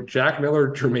favorite Jack Miller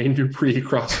Jermaine Dupri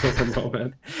crossover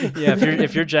moment? Yeah,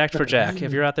 if you're jacked for Jack,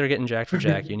 if you're out there getting jacked for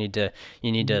Jack, you need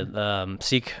to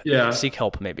seek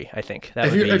help. Maybe, I think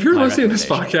that If you're my listening to this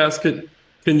recommendation.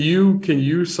 podcast, can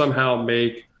you somehow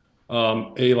make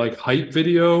a like hype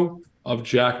video of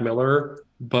Jack Miller,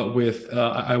 but with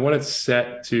I want it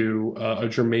set to a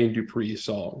Jermaine Dupri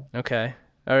song. Okay.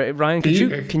 All right, Ryan,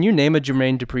 can you name a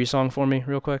Jermaine Dupri song for me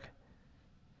real quick?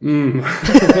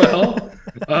 Well,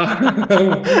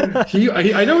 I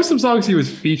know some songs he was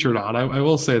featured on. I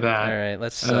will say All that. right,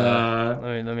 let's Uh,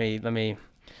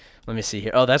 let me see here.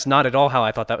 Oh, that's not at all how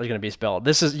I thought that was going to be spelled.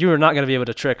 This is you are not going to be able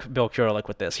to trick Bill Kurelic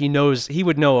with this. He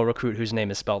would know a recruit whose name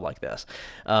is spelled like this.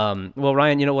 Well,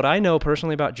 Ryan, you know what I know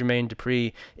personally about Jermaine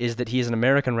Dupri is that he is an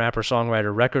American rapper,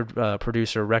 songwriter, record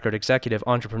producer, record executive,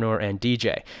 entrepreneur, and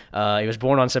DJ. He was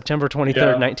born on September 23rd,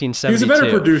 yeah, he was a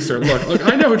better 1972. producer. Look,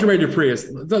 I know who Jermaine Dupri is.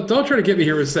 Don't try to get me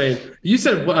here with saying you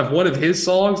said one of his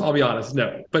songs. I'll be honest,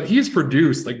 no, but he's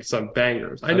produced like some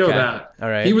bangers. I know Okay, that. all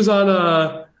right, He was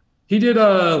on he did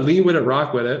Lean With It,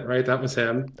 Rock With It, right? That was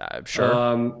him. sure,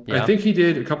 I yeah. think he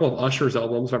did a couple of Usher's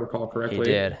albums, if I recall He correctly.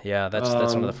 did, yeah. That's one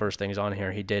of the Um, first things on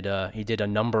here. He did a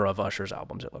number of Usher's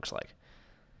albums. It looks like.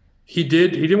 he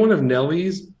did one of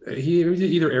Nelly's. He did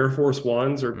either Air Force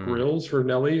Ones or Mm, Grills for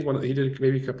Nelly. He did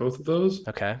maybe both of those.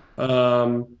 okay.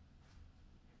 Um,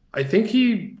 I think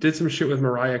he did some shit with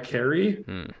Mariah Carey.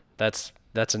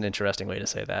 That's an interesting way to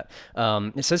say that.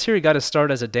 It says here he got his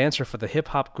start as a dancer for the hip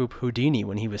hop group Houdini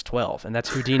when he was 12, and that's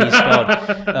Houdini spelled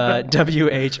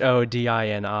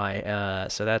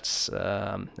Whodini. So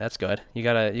that's good. You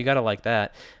gotta like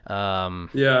that.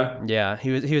 Yeah. Yeah,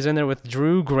 he was in there with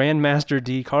Drew Grandmaster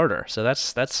D Carter, so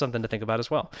that's something to think about as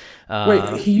well.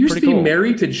 Wait, he used Pretty to be cool.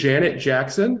 married to Janet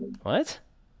Jackson. What?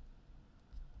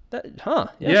 That, huh?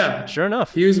 Yeah, Yeah. sure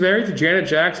enough. He was married to Janet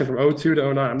Jackson from '02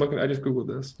 to '09. I'm looking, I just Googled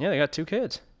this. Yeah, they got two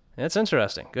kids. That's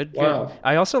interesting. Good, good. Wow.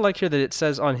 I also like here that it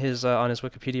says on his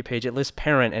Wikipedia page it lists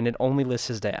parent and it only lists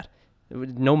his dad.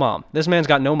 No mom. This man's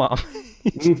got no mom.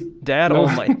 He's Mm, dad no,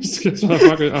 only. it's not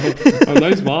fucking,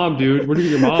 nice mom, dude. Where do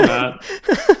you get your mom at?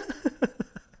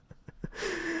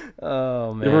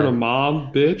 Oh You ever heard of man.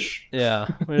 mom, bitch? Yeah.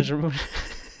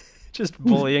 Just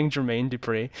bullying Jermaine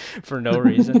Dupri for no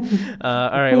reason. All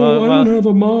right. Oh, I don't have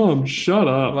a mom. Shut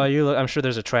While up. you look, I'm sure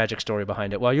there's a tragic story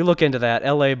behind it. While you look into that,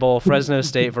 LA Bowl, Fresno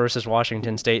State versus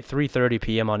Washington State, 3:30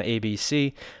 p.m. on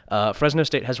ABC. Fresno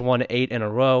State has won 8 in a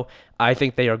row. I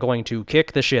think they are going to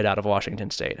kick the shit out of Washington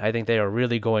State. I think they are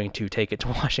really going to take it to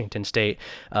Washington State.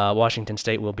 Washington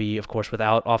State will be, of course,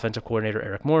 without offensive coordinator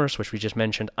Eric Morris, which we just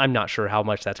mentioned. I'm not sure how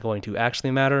much that's going to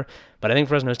actually matter, but I think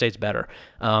Fresno State's better.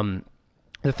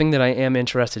 The thing that I am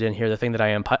interested in here, the thing that I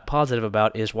am positive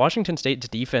about is Washington State's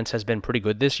defense has been pretty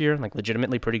good this year, like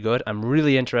legitimately pretty good. I'm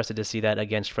really interested to see that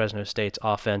against Fresno State's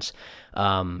offense.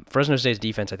 Fresno State's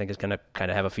defense, I think, is going to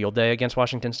kind of have a field day against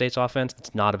Washington State's offense.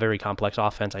 It's not a very complex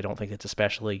offense. I don't think it's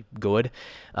especially good.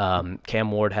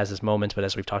 Cam Ward has his moments, but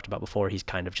as we've talked about before, he's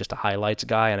kind of just a highlights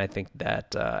guy, and I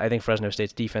think Fresno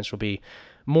State's defense will be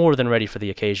more than ready for the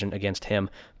occasion against him.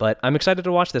 But I'm excited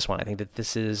to watch this one. I think that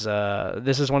this is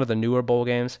one of the newer bowl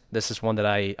games. This is one that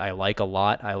I like a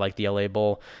lot. I like the LA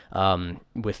Bowl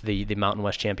with the Mountain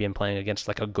West champion playing against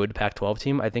like a good Pac-12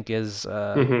 team. I think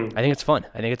Hmm. I think it's fun.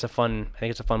 I think it's a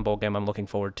fun bowl game. I'm looking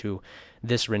forward to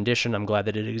this rendition. I'm glad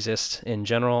that it exists in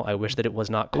general. I wish that it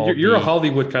was not You're, called you're a the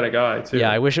Hollywood kind of guy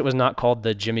yeah, I too. wish it was not called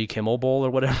the Jimmy Kimmel Bowl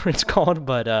or whatever it's called,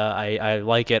 but I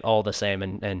like it all the same.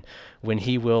 And when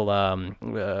he will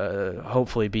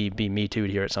hopefully be Me Too'd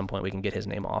here at some point, we can get his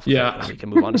name off of it Yeah. and we can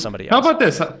move on to somebody How else. about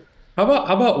this? How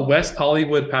about West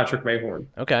Hollywood Patrick Mayhorn?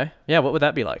 Okay. Yeah, what would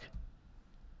that be like?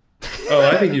 Oh,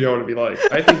 I think you know what it'd be like.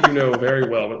 I think you know very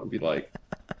well what it would be like.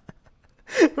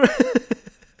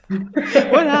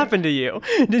 What happened to you?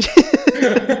 Did you?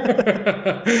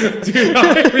 Dude,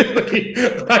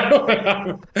 I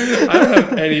don't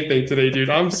have anything today, dude.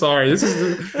 I'm sorry. This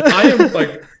is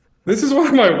one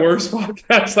of my worst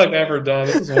podcasts I've ever done.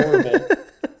 This is horrible.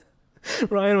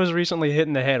 Ryan was recently hit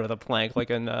in the head with a plank, like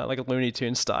a Looney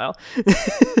Tunes style.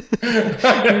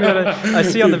 I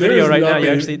see on the Dude, there video is right now.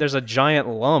 nothing. There's a giant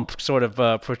lump sort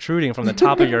of protruding from the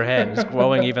top of your head. It's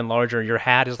growing even larger. Your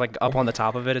hat is like up on the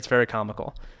top of it. It's very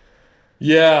comical.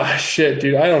 Yeah, shit,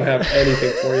 dude. I don't have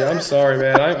anything for you. I'm sorry,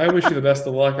 man. I wish you the best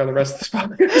of luck on the rest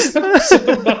of this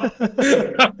podcast.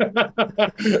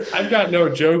 I've got no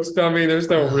jokes coming. There's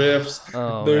no riffs.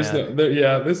 Oh There's man. no,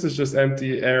 yeah, this is just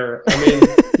empty air. I mean,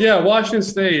 yeah, Washington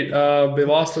State, they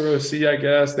lost their OC, I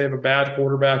guess. They have a bad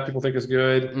quarterback people think is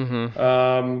good.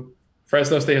 Mm-hmm.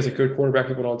 Fresno State has a good quarterback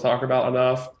people don't talk about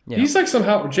enough. Yeah. He's like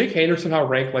Jake Hayner somehow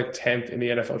ranked like 10th in the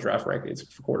NFL draft rankings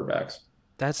for quarterbacks.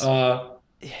 That's Uh,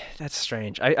 that's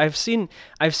strange. I've seen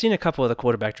a couple of the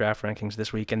quarterback draft rankings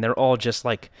this week, and they're all just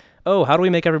like, oh, how do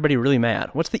we make everybody really mad?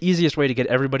 What's the easiest way to get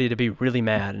everybody to be really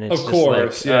mad? And it's of just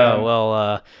course, like, yeah. oh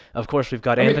well, of course we've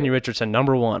got I mean, Anthony Richardson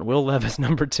number 1, Will Levis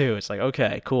number 2. It's like,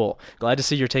 okay, cool. Glad to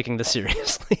see you're taking this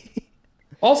seriously.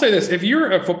 I'll say this: if you're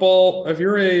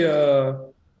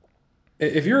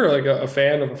like a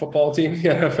fan of a football team in the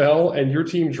NFL and your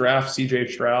team drafts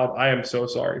CJ Stroud, I am so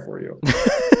sorry for you.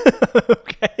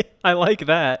 Okay, I like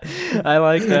that. I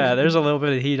like that. There's a little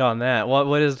bit of heat on that.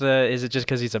 What is the? Is it just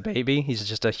because he's a baby? He's a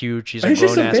He's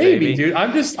just grown a ass baby, baby. dude.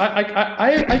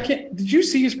 I can't. Did you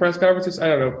see his press conferences? I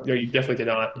don't know. No, you definitely did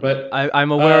not. But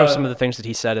I'm aware of some of uh, the things that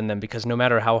he said in them because no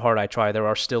matter how hard I try, there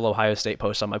are still Ohio State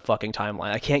posts on my fucking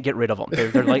timeline. I can't get rid of them.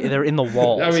 They're like they're in the I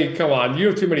walls. mean, come on. You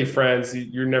have too many friends.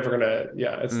 You're never gonna.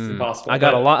 Yeah, it's I impossible.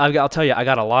 got a But lot. I'll tell you, I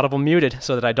got a lot of them muted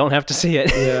so that I don't have to see it.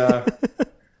 yeah.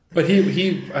 But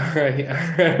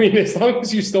I mean, as long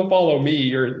as you still follow me,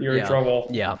 you're in Yeah, trouble.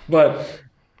 yeah. But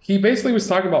he basically was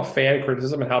talking about fan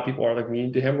criticism and how people are like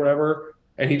mean to him, or whatever.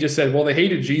 And he just said, well, they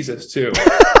hated Jesus too.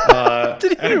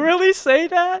 Did he really say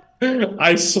that?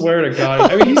 I swear to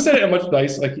God. I mean, he said it much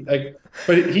nice,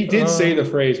 but he did say the Uh,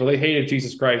 phrase, well, they hated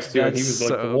Jesus Christ too, and that's he was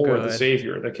like the so Lord, the good.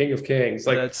 Savior, the King of Kings.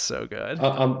 That's so good.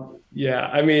 Yeah.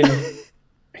 I mean,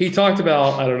 he talked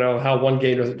about, I don't know, how one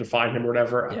game doesn't define him or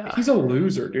whatever. Yeah, He's a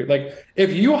loser, dude. Like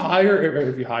if you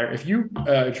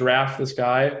draft this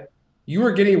guy, you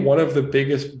are getting one of the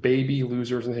biggest baby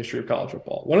losers in the history of college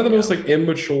football. One of the yeah, most like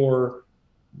immature,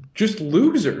 just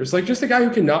losers. Like just a guy who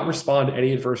cannot respond to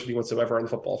any adversity whatsoever on the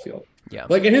football field. yeah.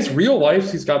 Like in his real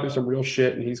life, he's got through some real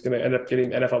shit, and he's going to end up getting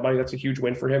NFL money. That's a huge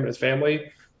win for him and his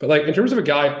family. But like in terms of a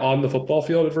guy on the football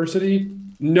field adversity,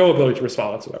 no ability to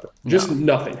respond whatsoever. Just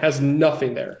No. nothing. Has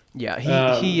nothing there. Yeah,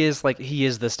 Um, he is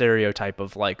the stereotype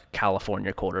of like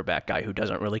California quarterback guy who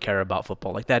doesn't really care about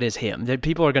football. Like that is him.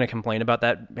 People are going to complain about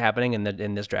that happening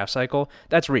in this draft cycle.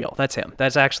 That's real. That's him.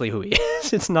 That's actually who he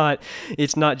is.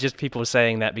 It's not just people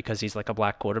saying that because he's like a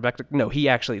black quarterback. No,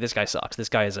 this guy sucks. This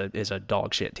guy is a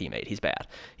dog shit teammate. He's bad.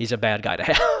 He's a bad guy to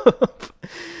have.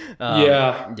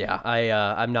 yeah.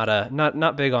 Yeah, I'm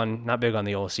not big on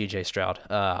the old CJ Stroud.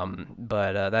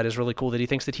 But that is really cool that he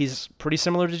thinks that he's pretty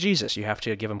similar to Jesus. You have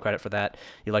to give him credit for that.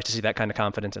 You like to see that kind of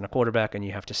confidence in a quarterback, and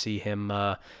you have to see him.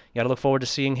 You got to look forward to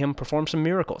seeing him perform some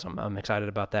miracles. I'm excited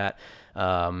about that.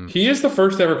 He is the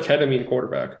first ever ketamine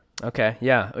quarterback. Okay,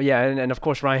 yeah, yeah, and of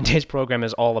course Ryan Day's program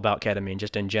is all about ketamine,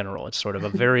 just in general. It's sort of a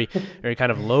very, very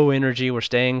kind of low energy. We're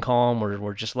staying calm.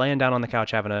 We're just laying down on the couch,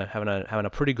 having a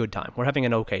pretty good time. We're having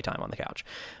an okay time on the couch.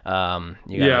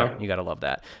 Yeah. You gotta love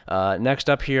that. Next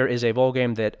up here is a bowl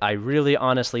game that I really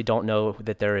honestly don't know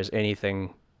that there is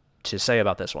anything to say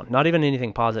about this one. Not even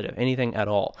anything positive, anything at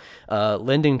all.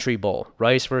 Lending Tree Bowl,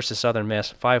 Rice versus Southern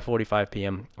Miss, 5:45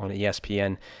 p.m. on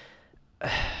ESPN.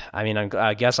 I mean,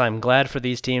 I guess I'm glad for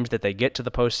these teams that they get to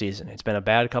the postseason. It's been a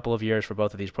bad couple of years for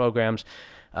both of these programs.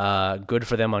 Good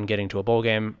for them on getting to a bowl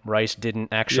game. Rice didn't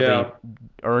actually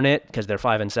earn it because they're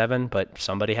 5-7, but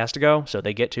somebody has to go, so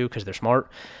they get to because they're smart.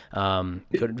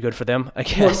 Good for them, I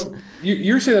guess. Look,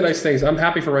 you're saying the nice things. I'm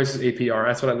happy for Rice's APR.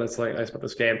 That's like nice about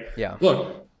this game. Yeah.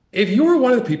 Look, if you were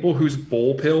one of the people who's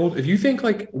bowl pilled, if you think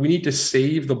like we need to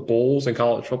save the bowls in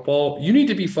college football, you need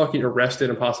to be fucking arrested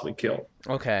and possibly killed.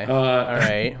 Okay. Uh, All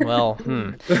right. Well,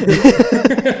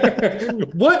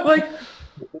 What like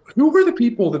who are the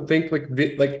people that think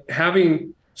like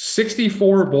having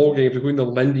 64 bowl games, including the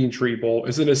Lending Tree Bowl,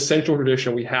 is an essential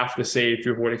tradition we have to save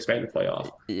to avoid expanding playoff?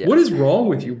 Yeah. What is wrong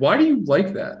with you? Why do you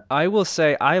like that? I will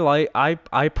say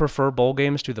I prefer bowl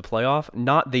games to the playoff,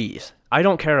 not these. I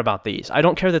don't care about these. I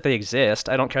don't care that they exist.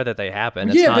 I don't care that they happen.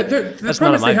 But the That's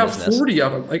none problem of is my they have business. 40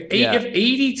 of them. Like Yeah. if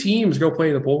 80 teams go play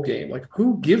in the bowl game, like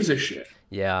who gives a shit?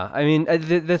 Yeah, I mean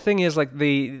the thing is like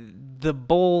the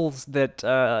bowls that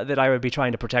I would be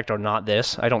trying to protect are not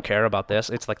this. I don't care about this.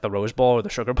 It's like the Rose Bowl or the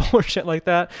Sugar Bowl or shit like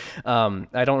that.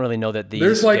 I don't really know that these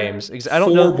There's like games. I don't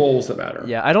four know. bowls that matter.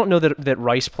 Yeah, I don't know that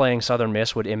Rice playing Southern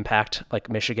Miss would impact like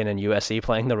Michigan and USC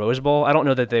playing the Rose Bowl. I don't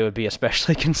know that they would be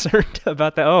especially concerned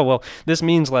about that. Oh well, this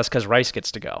means less because Rice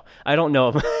gets to go. I don't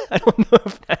know. I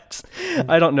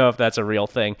don't know if that's a real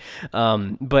thing.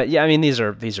 But yeah, I mean these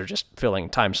are just filling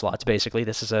time slots basically.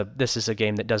 This is a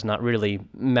game that does not really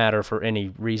matter for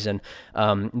any reason.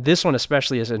 This one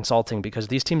especially is insulting because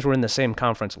these teams were in the same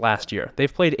conference last year.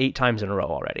 They've played 8 times in a row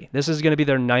already. This is going to be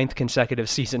their 9th consecutive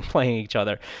season playing each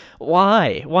other.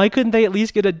 Why? Why couldn't they at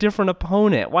least get a different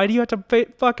opponent? Why do you have to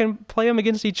fucking play them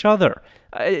against each other?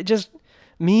 Just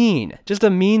a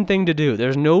mean thing to do.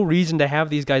 There's no reason to have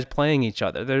these guys playing each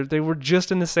other. They were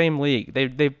just in the same league.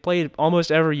 They've played almost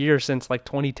every year since like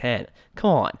 2010. Come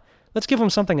on. Let's give them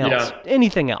something else. Yeah.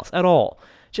 Anything else at all.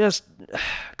 Just,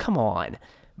 come on.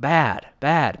 Bad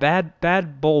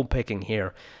bowl picking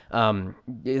here.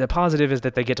 The positive is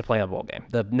that they get to play a bowl game.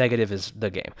 The negative is the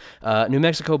game. New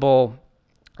Mexico Bowl,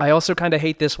 I also kind of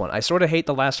hate this one. I sort of hate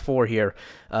the last 4 here.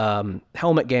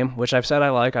 Helmet game, which I've said I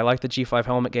like. I like the G5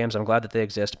 helmet games. I'm glad that they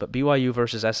exist. But BYU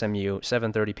versus SMU,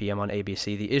 7:30 p.m. on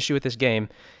ABC. The issue with this game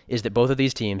is that both of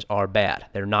these teams are bad.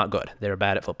 They're not good. They're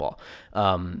bad at football.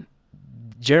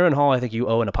 Jaron Hall, I think you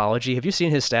owe an apology. Have you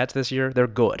seen his stats this year? They're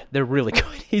good. They're really good.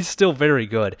 He's still very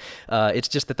good. It's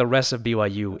just that the rest of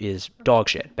BYU is dog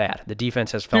shit, bad. The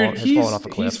defense Dude, fallen off a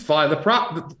he's cliff. fine.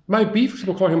 My beef is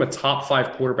people calling him a top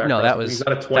five quarterback. No, He's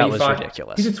not a that was 25.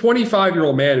 ridiculous. He's a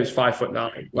 25-year-old man who's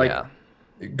 5'9". Like, Yeah.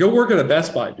 go work at a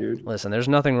Best Buy, dude. Listen, there's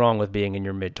nothing wrong with being in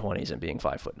your mid-20s and being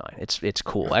 5'9". It's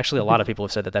cool. Actually, a lot of people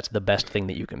have said that that's the best thing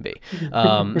that you can be.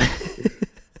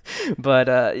 But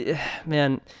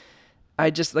man, I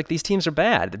just like these teams are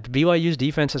bad. BYU's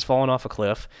defense has fallen off a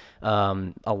cliff.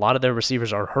 A lot of their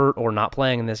receivers are hurt or not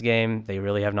playing in this game. They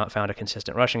really have not found a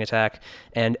consistent rushing attack.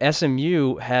 And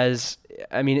SMU has,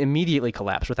 immediately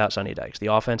collapsed without Sonny Dykes. The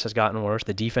offense has gotten worse.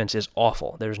 The defense is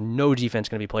awful. There's no defense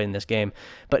going to be played in this game.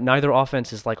 But neither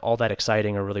offense is like all that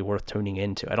exciting or really worth tuning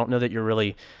into. I don't know that you're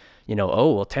really,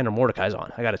 Tanner Mordecai's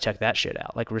on. I got to check that shit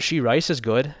out. Like Rashee Rice is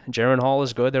good. Jaron Hall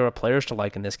is good. There are players to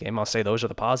like in this game. I'll say those are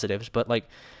the positives. But like,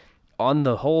 on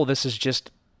the whole, this is just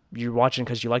you're watching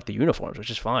because you like the uniforms, which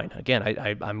is fine. Again,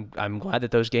 I'm glad that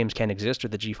those games can exist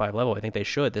at the G5 level. I think they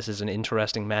should. This is an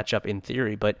interesting matchup in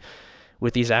theory, but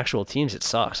with these actual teams, it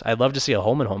sucks. I'd love to see a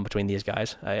home and home between these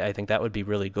guys. I think that would be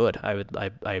really good.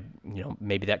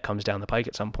 Maybe that comes down the pike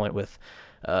at some point with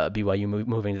BYU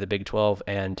moving to the Big 12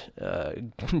 and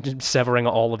severing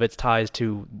all of its ties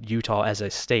to Utah as a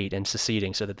state and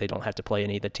seceding so that they don't have to play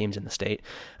any of the teams in the state.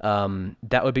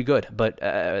 That would be good. But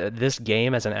this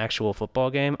game as an actual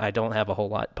football game, I don't have a whole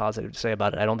lot positive to say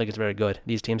about it. I don't think it's very good.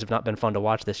 These teams have not been fun to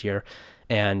watch this year,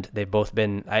 and they've both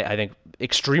been, I think,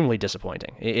 extremely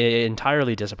disappointing,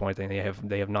 entirely disappointing.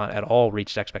 They have not at all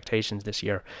reached expectations this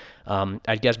year.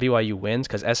 I'd guess BYU wins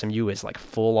because SMU is like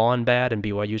full on bad and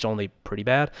BYU's only pretty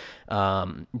bad.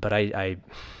 But I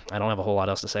don't have a whole lot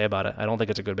else to say about it. I don't think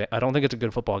it's a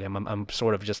good football game. I'm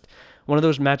sort of just one of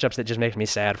those matchups that just makes me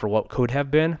sad for what could have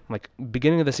been. Like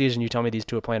beginning of the season, you tell me these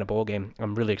two are playing a bowl game.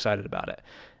 I'm really excited about it.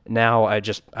 Now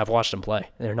I've watched them play.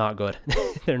 They're not good.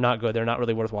 They're not good. They're not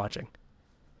really worth watching.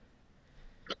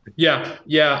 Yeah,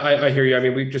 I hear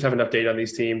you. We just have an update on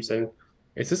these teams, and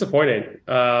it's disappointing.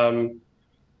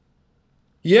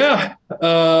 Yeah.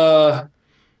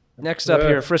 Next up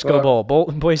here, Frisco Bowl,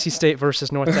 Boise State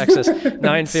versus North Texas,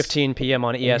 9:15 p.m.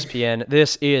 on ESPN.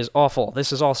 This is awful.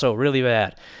 This is also really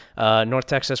bad. North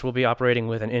Texas will be operating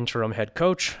with an interim head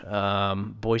coach.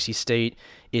 Boise State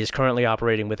is currently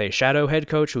operating with a shadow head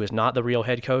coach who is not the real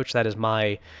head coach. That is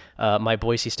my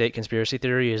Boise State conspiracy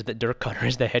theory, is that Dirk Cutter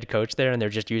is the head coach there, and they're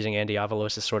just using Andy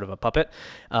Avalos as sort of a puppet.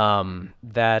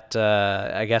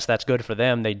 I guess that's good for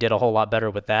them. They did a whole lot better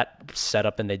with that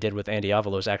setup than they did with Andy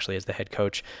Avalos actually as the head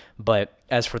coach. But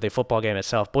as for the football game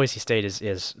itself, Boise State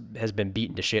has been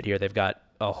beaten to shit here. They've got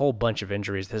a whole bunch of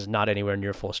injuries. This is not anywhere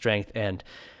near full strength, and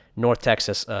North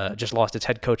Texas just lost its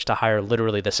head coach to hire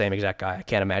literally the same exact guy. I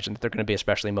can't imagine that they're going to be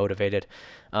especially motivated.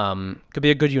 Could be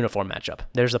a good uniform matchup.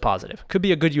 There's the positive. Could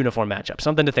be a good uniform matchup.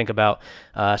 Something to think about,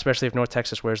 especially if North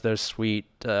Texas wears those sweet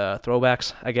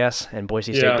throwbacks, I guess, and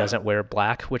Boise State doesn't wear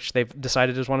black, which they've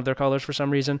decided is one of their colors for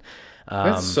some reason.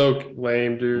 That's so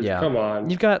lame, dude. Yeah. Come on.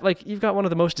 You've got one of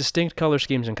the most distinct color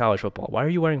schemes in college football. Why are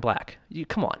you wearing black?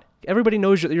 Come on. Everybody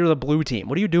knows you're the blue team.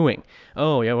 What are you doing?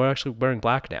 Oh, yeah, we're actually wearing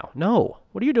black now. No.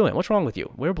 What are you doing? What's wrong with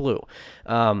you? Wear blue.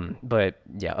 But,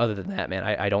 yeah, other than that, man,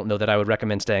 I don't know that I would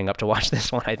recommend staying up to watch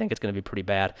this one. I think it's going to be pretty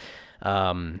bad.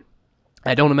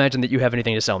 I don't imagine that you have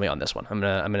anything to sell me on this one. I'm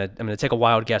gonna take a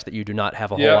wild guess that you do not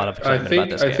have a whole lot of excitement about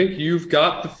this game. I think you've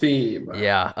got the theme.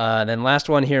 Yeah. And then last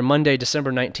one here, Monday,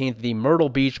 December 19th, the Myrtle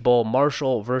Beach Bowl,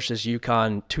 Marshall versus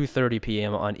UConn, 2:30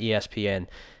 p.m. on ESPN.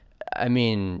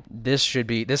 This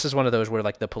is one of those where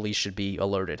like the police should be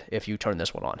alerted if you turn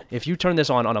this one on. If you turn this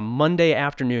on a Monday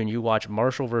afternoon, you watch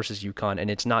Marshall versus UConn,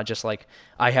 and it's not just like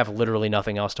I have literally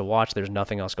nothing else to watch. There's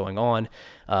nothing else going on.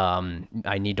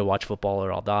 I need to watch football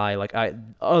or I'll die.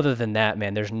 Other than that,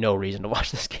 man, there's no reason to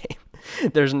watch this game.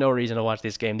 There's no reason to watch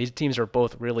this game. These teams are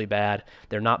both really bad.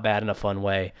 They're not bad in a fun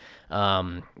way.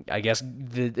 I guess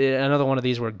another one of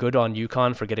these were good on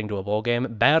UConn for getting to a bowl game.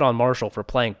 Bad on Marshall for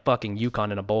playing fucking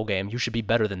UConn in a bowl game. You should be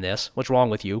better than this. What's wrong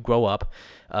with you? Grow up.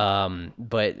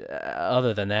 But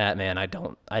other than that, man, I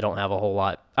don't have a whole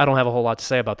lot. I don't have a whole lot to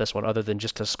say about this one other than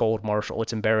just to scold Marshall.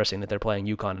 It's embarrassing that they're playing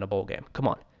UConn in a bowl game. Come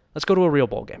on. Let's go to a real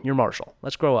bowl game. You're Marshall.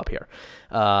 Let's grow up here.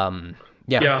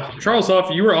 Yeah. Yeah, Charles Huff,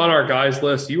 you were on our guys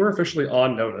list. You were officially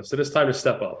on notice. It is time to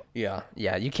step up. Yeah.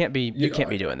 You can't be You,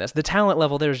 doing this. The talent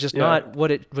level there is just yeah, not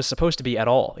what it was supposed to be at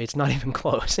all. It's not even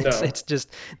close. no. It's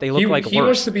just they look like He wants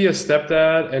worse. to be a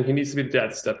stepdad, and he needs to be the dad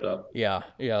that stepped up. Yeah.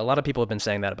 A lot of people have been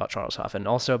saying that about Charles Huff and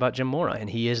also about Jim Mora, and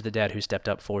he is the dad who stepped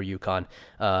up for UConn.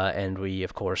 And we,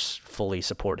 of course, fully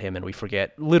support him, and we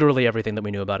forget literally everything that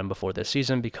we knew about him before this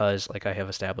season because, like I have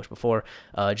established before,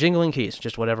 jingling keys,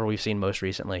 just whatever we've seen most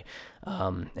recently.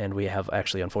 And we have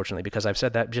actually, unfortunately, because I've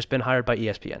said that, just been hired by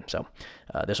ESPN. So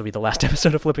this will be the last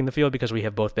episode of Flipping the Field because we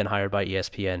have both been hired by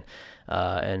ESPN.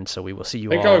 And so we will see you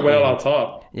Thank all. God we went out on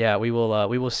top. Yeah, we will.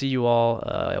 We will see you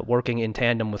all working in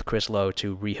tandem with Chris Lowe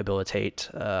to rehabilitate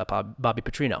Bobby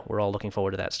Petrino. We're all looking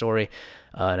forward to that story,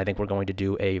 and I think we're going to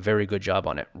do a very good job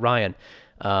on it. Ryan,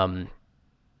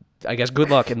 I guess good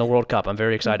luck in the World Cup. I'm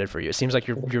very excited for you. It seems like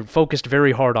you're focused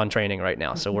very hard on training right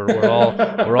now. So we're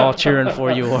all cheering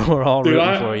for you. We're all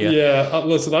rooting for you. Yeah,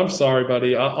 listen, I'm sorry,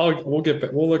 buddy. We'll get.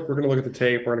 We're gonna look at the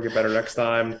tape. We're gonna get better next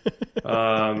time.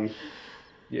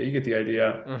 Yeah, you get the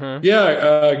idea. Mm-hmm.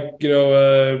 Yeah,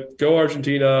 go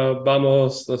Argentina,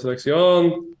 vamos, la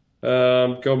selección,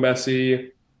 go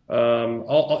Messi.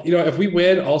 If we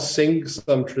win, I'll sing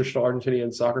some traditional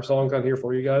Argentinian soccer songs on here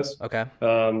for you guys. Okay.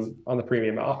 On the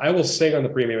premium, I will sing on the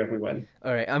premium if we win.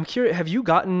 All right. I'm curious. Have you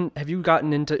gotten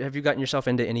yourself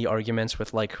into any arguments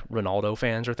with like Ronaldo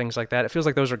fans or things like that? It feels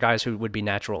like those are guys who would be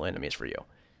natural enemies for you.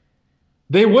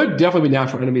 They would definitely be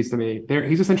natural enemies to me.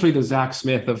 He's essentially the Zach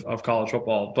Smith of college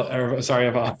football, of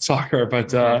soccer.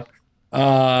 But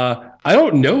I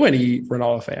don't know any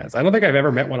Ronaldo fans. I don't think I've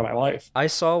ever met one in my life. I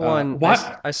saw one.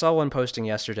 What? I saw one posting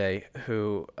yesterday.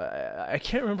 Who I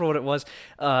can't remember what it was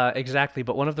exactly,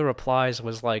 but one of the replies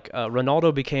was like,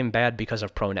 "Ronaldo became bad because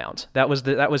of pronouns." That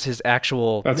was his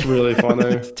actual. That's really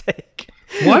funny. take.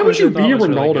 Why would you Which I thought be a was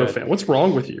really Ronaldo good. fan? What's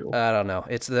wrong with you? I don't know.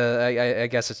 It's I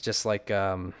guess it's just like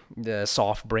the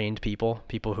soft-brained people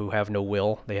who have no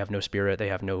will, they have no spirit, they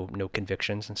have no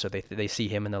convictions, and so they see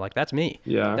him and they're like, that's me.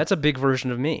 Yeah. That's a big version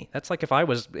of me. That's like if I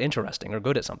was interesting or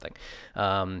good at something,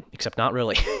 except not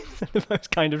really. If I was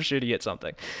kind of shitty at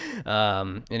something.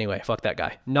 Anyway, fuck that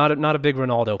guy. Not a big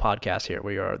Ronaldo podcast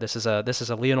here. This is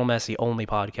a Lionel Messi only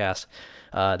podcast.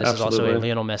 This is also a Absolutely.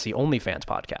 Lionel Messi OnlyFans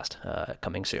podcast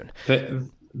coming soon.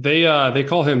 They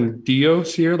call him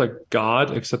Dios here, like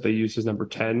God, except they use his number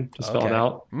 10 to spell it Okay.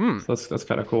 out. So that's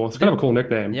kind of cool. It's kind of a cool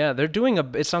nickname. Yeah, they're doing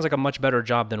it sounds like a much better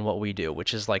job than what we do,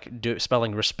 which is like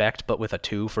spelling respect, but with a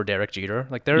 2 for Derek Jeter.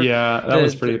 Like Yeah, that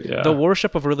was pretty. Yeah. The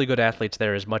worship of really good athletes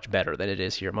there is much better than it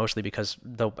is here, mostly because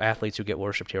the athletes who get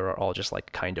worshipped here are all just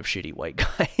like kind of shitty white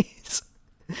guys.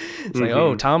 It's like,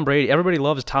 oh, Tom Brady. Everybody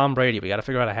loves Tom Brady. We got to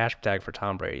figure out a hashtag for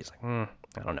Tom Brady. It's like,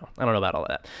 I don't know. I don't know about all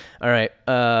that. All right,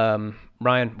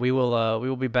 Ryan, we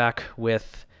will be back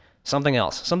with something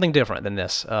else, something different than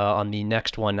this on the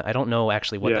next one. I don't know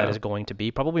actually what that is going to be.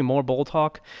 Probably more bowl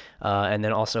talk, and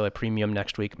then also a premium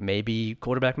next week. Maybe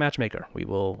quarterback matchmaker. We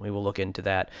will look into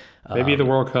that. Maybe the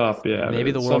World Cup. Yeah.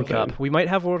 Maybe the World Cup. We might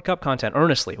have World Cup content.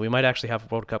 Earnestly, we might actually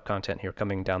have World Cup content here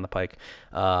coming down the pike.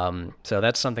 So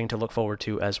that's something to look forward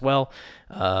to as well.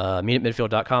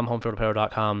 Meetatmidfield.com,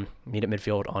 homefieldapparel.com, Meet at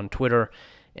Midfield on Twitter,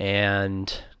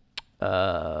 and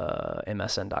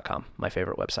MSN.com, my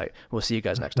favorite website. We'll see you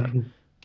guys next time.